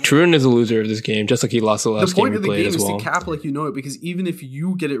is So Trun is a loser of this game, just like he lost the the last game point we of the played game as is well. to cap like you know it, because even if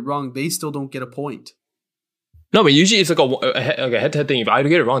you get it wrong, they still don't get a point. No, but usually it's like a head-to-head thing. If I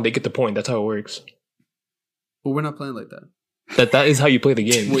get it wrong, they get the point. That's how it works. But we're not playing like that. That is how you play the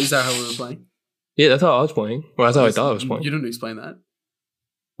game. Well, is that how we were playing? Yeah, that's how I was playing. Or that's how I thought I was playing. You didn't explain that.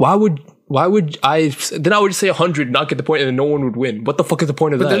 Why would I? Then I would just say 100, not get the point, and then no one would win. What the fuck is the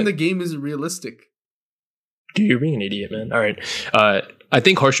point of But that? then the game isn't realistic. Dude, you're being an idiot, man. All right. I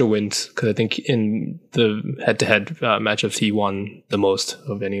think Harsha wins because I think in the head-to-head matchups, he won the most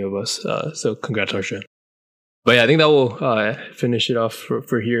of any of us. So congrats, Harsha. But yeah, I think that will finish it off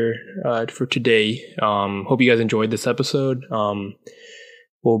for here for today. Hope you guys enjoyed this episode.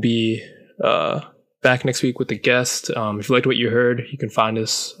 We'll be back next week with a guest. If you liked what you heard, you can find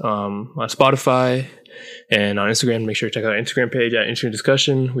us on Spotify and on Instagram. Make sure to check out our Instagram page at Instant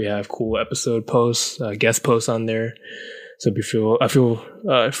Discussion. We have cool episode posts, guest posts on there. So I feel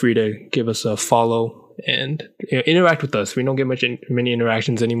free to give us a follow and interact with us. We don't get many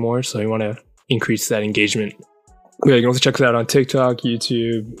interactions anymore, so we want to increase that engagement. Yeah, you can also check us out on TikTok,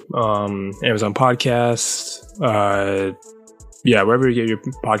 YouTube, Amazon Podcasts, wherever you get your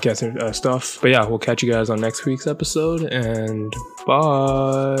podcast stuff. But yeah, we'll catch you guys on next week's episode, and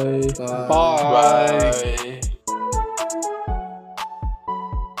bye. Bye.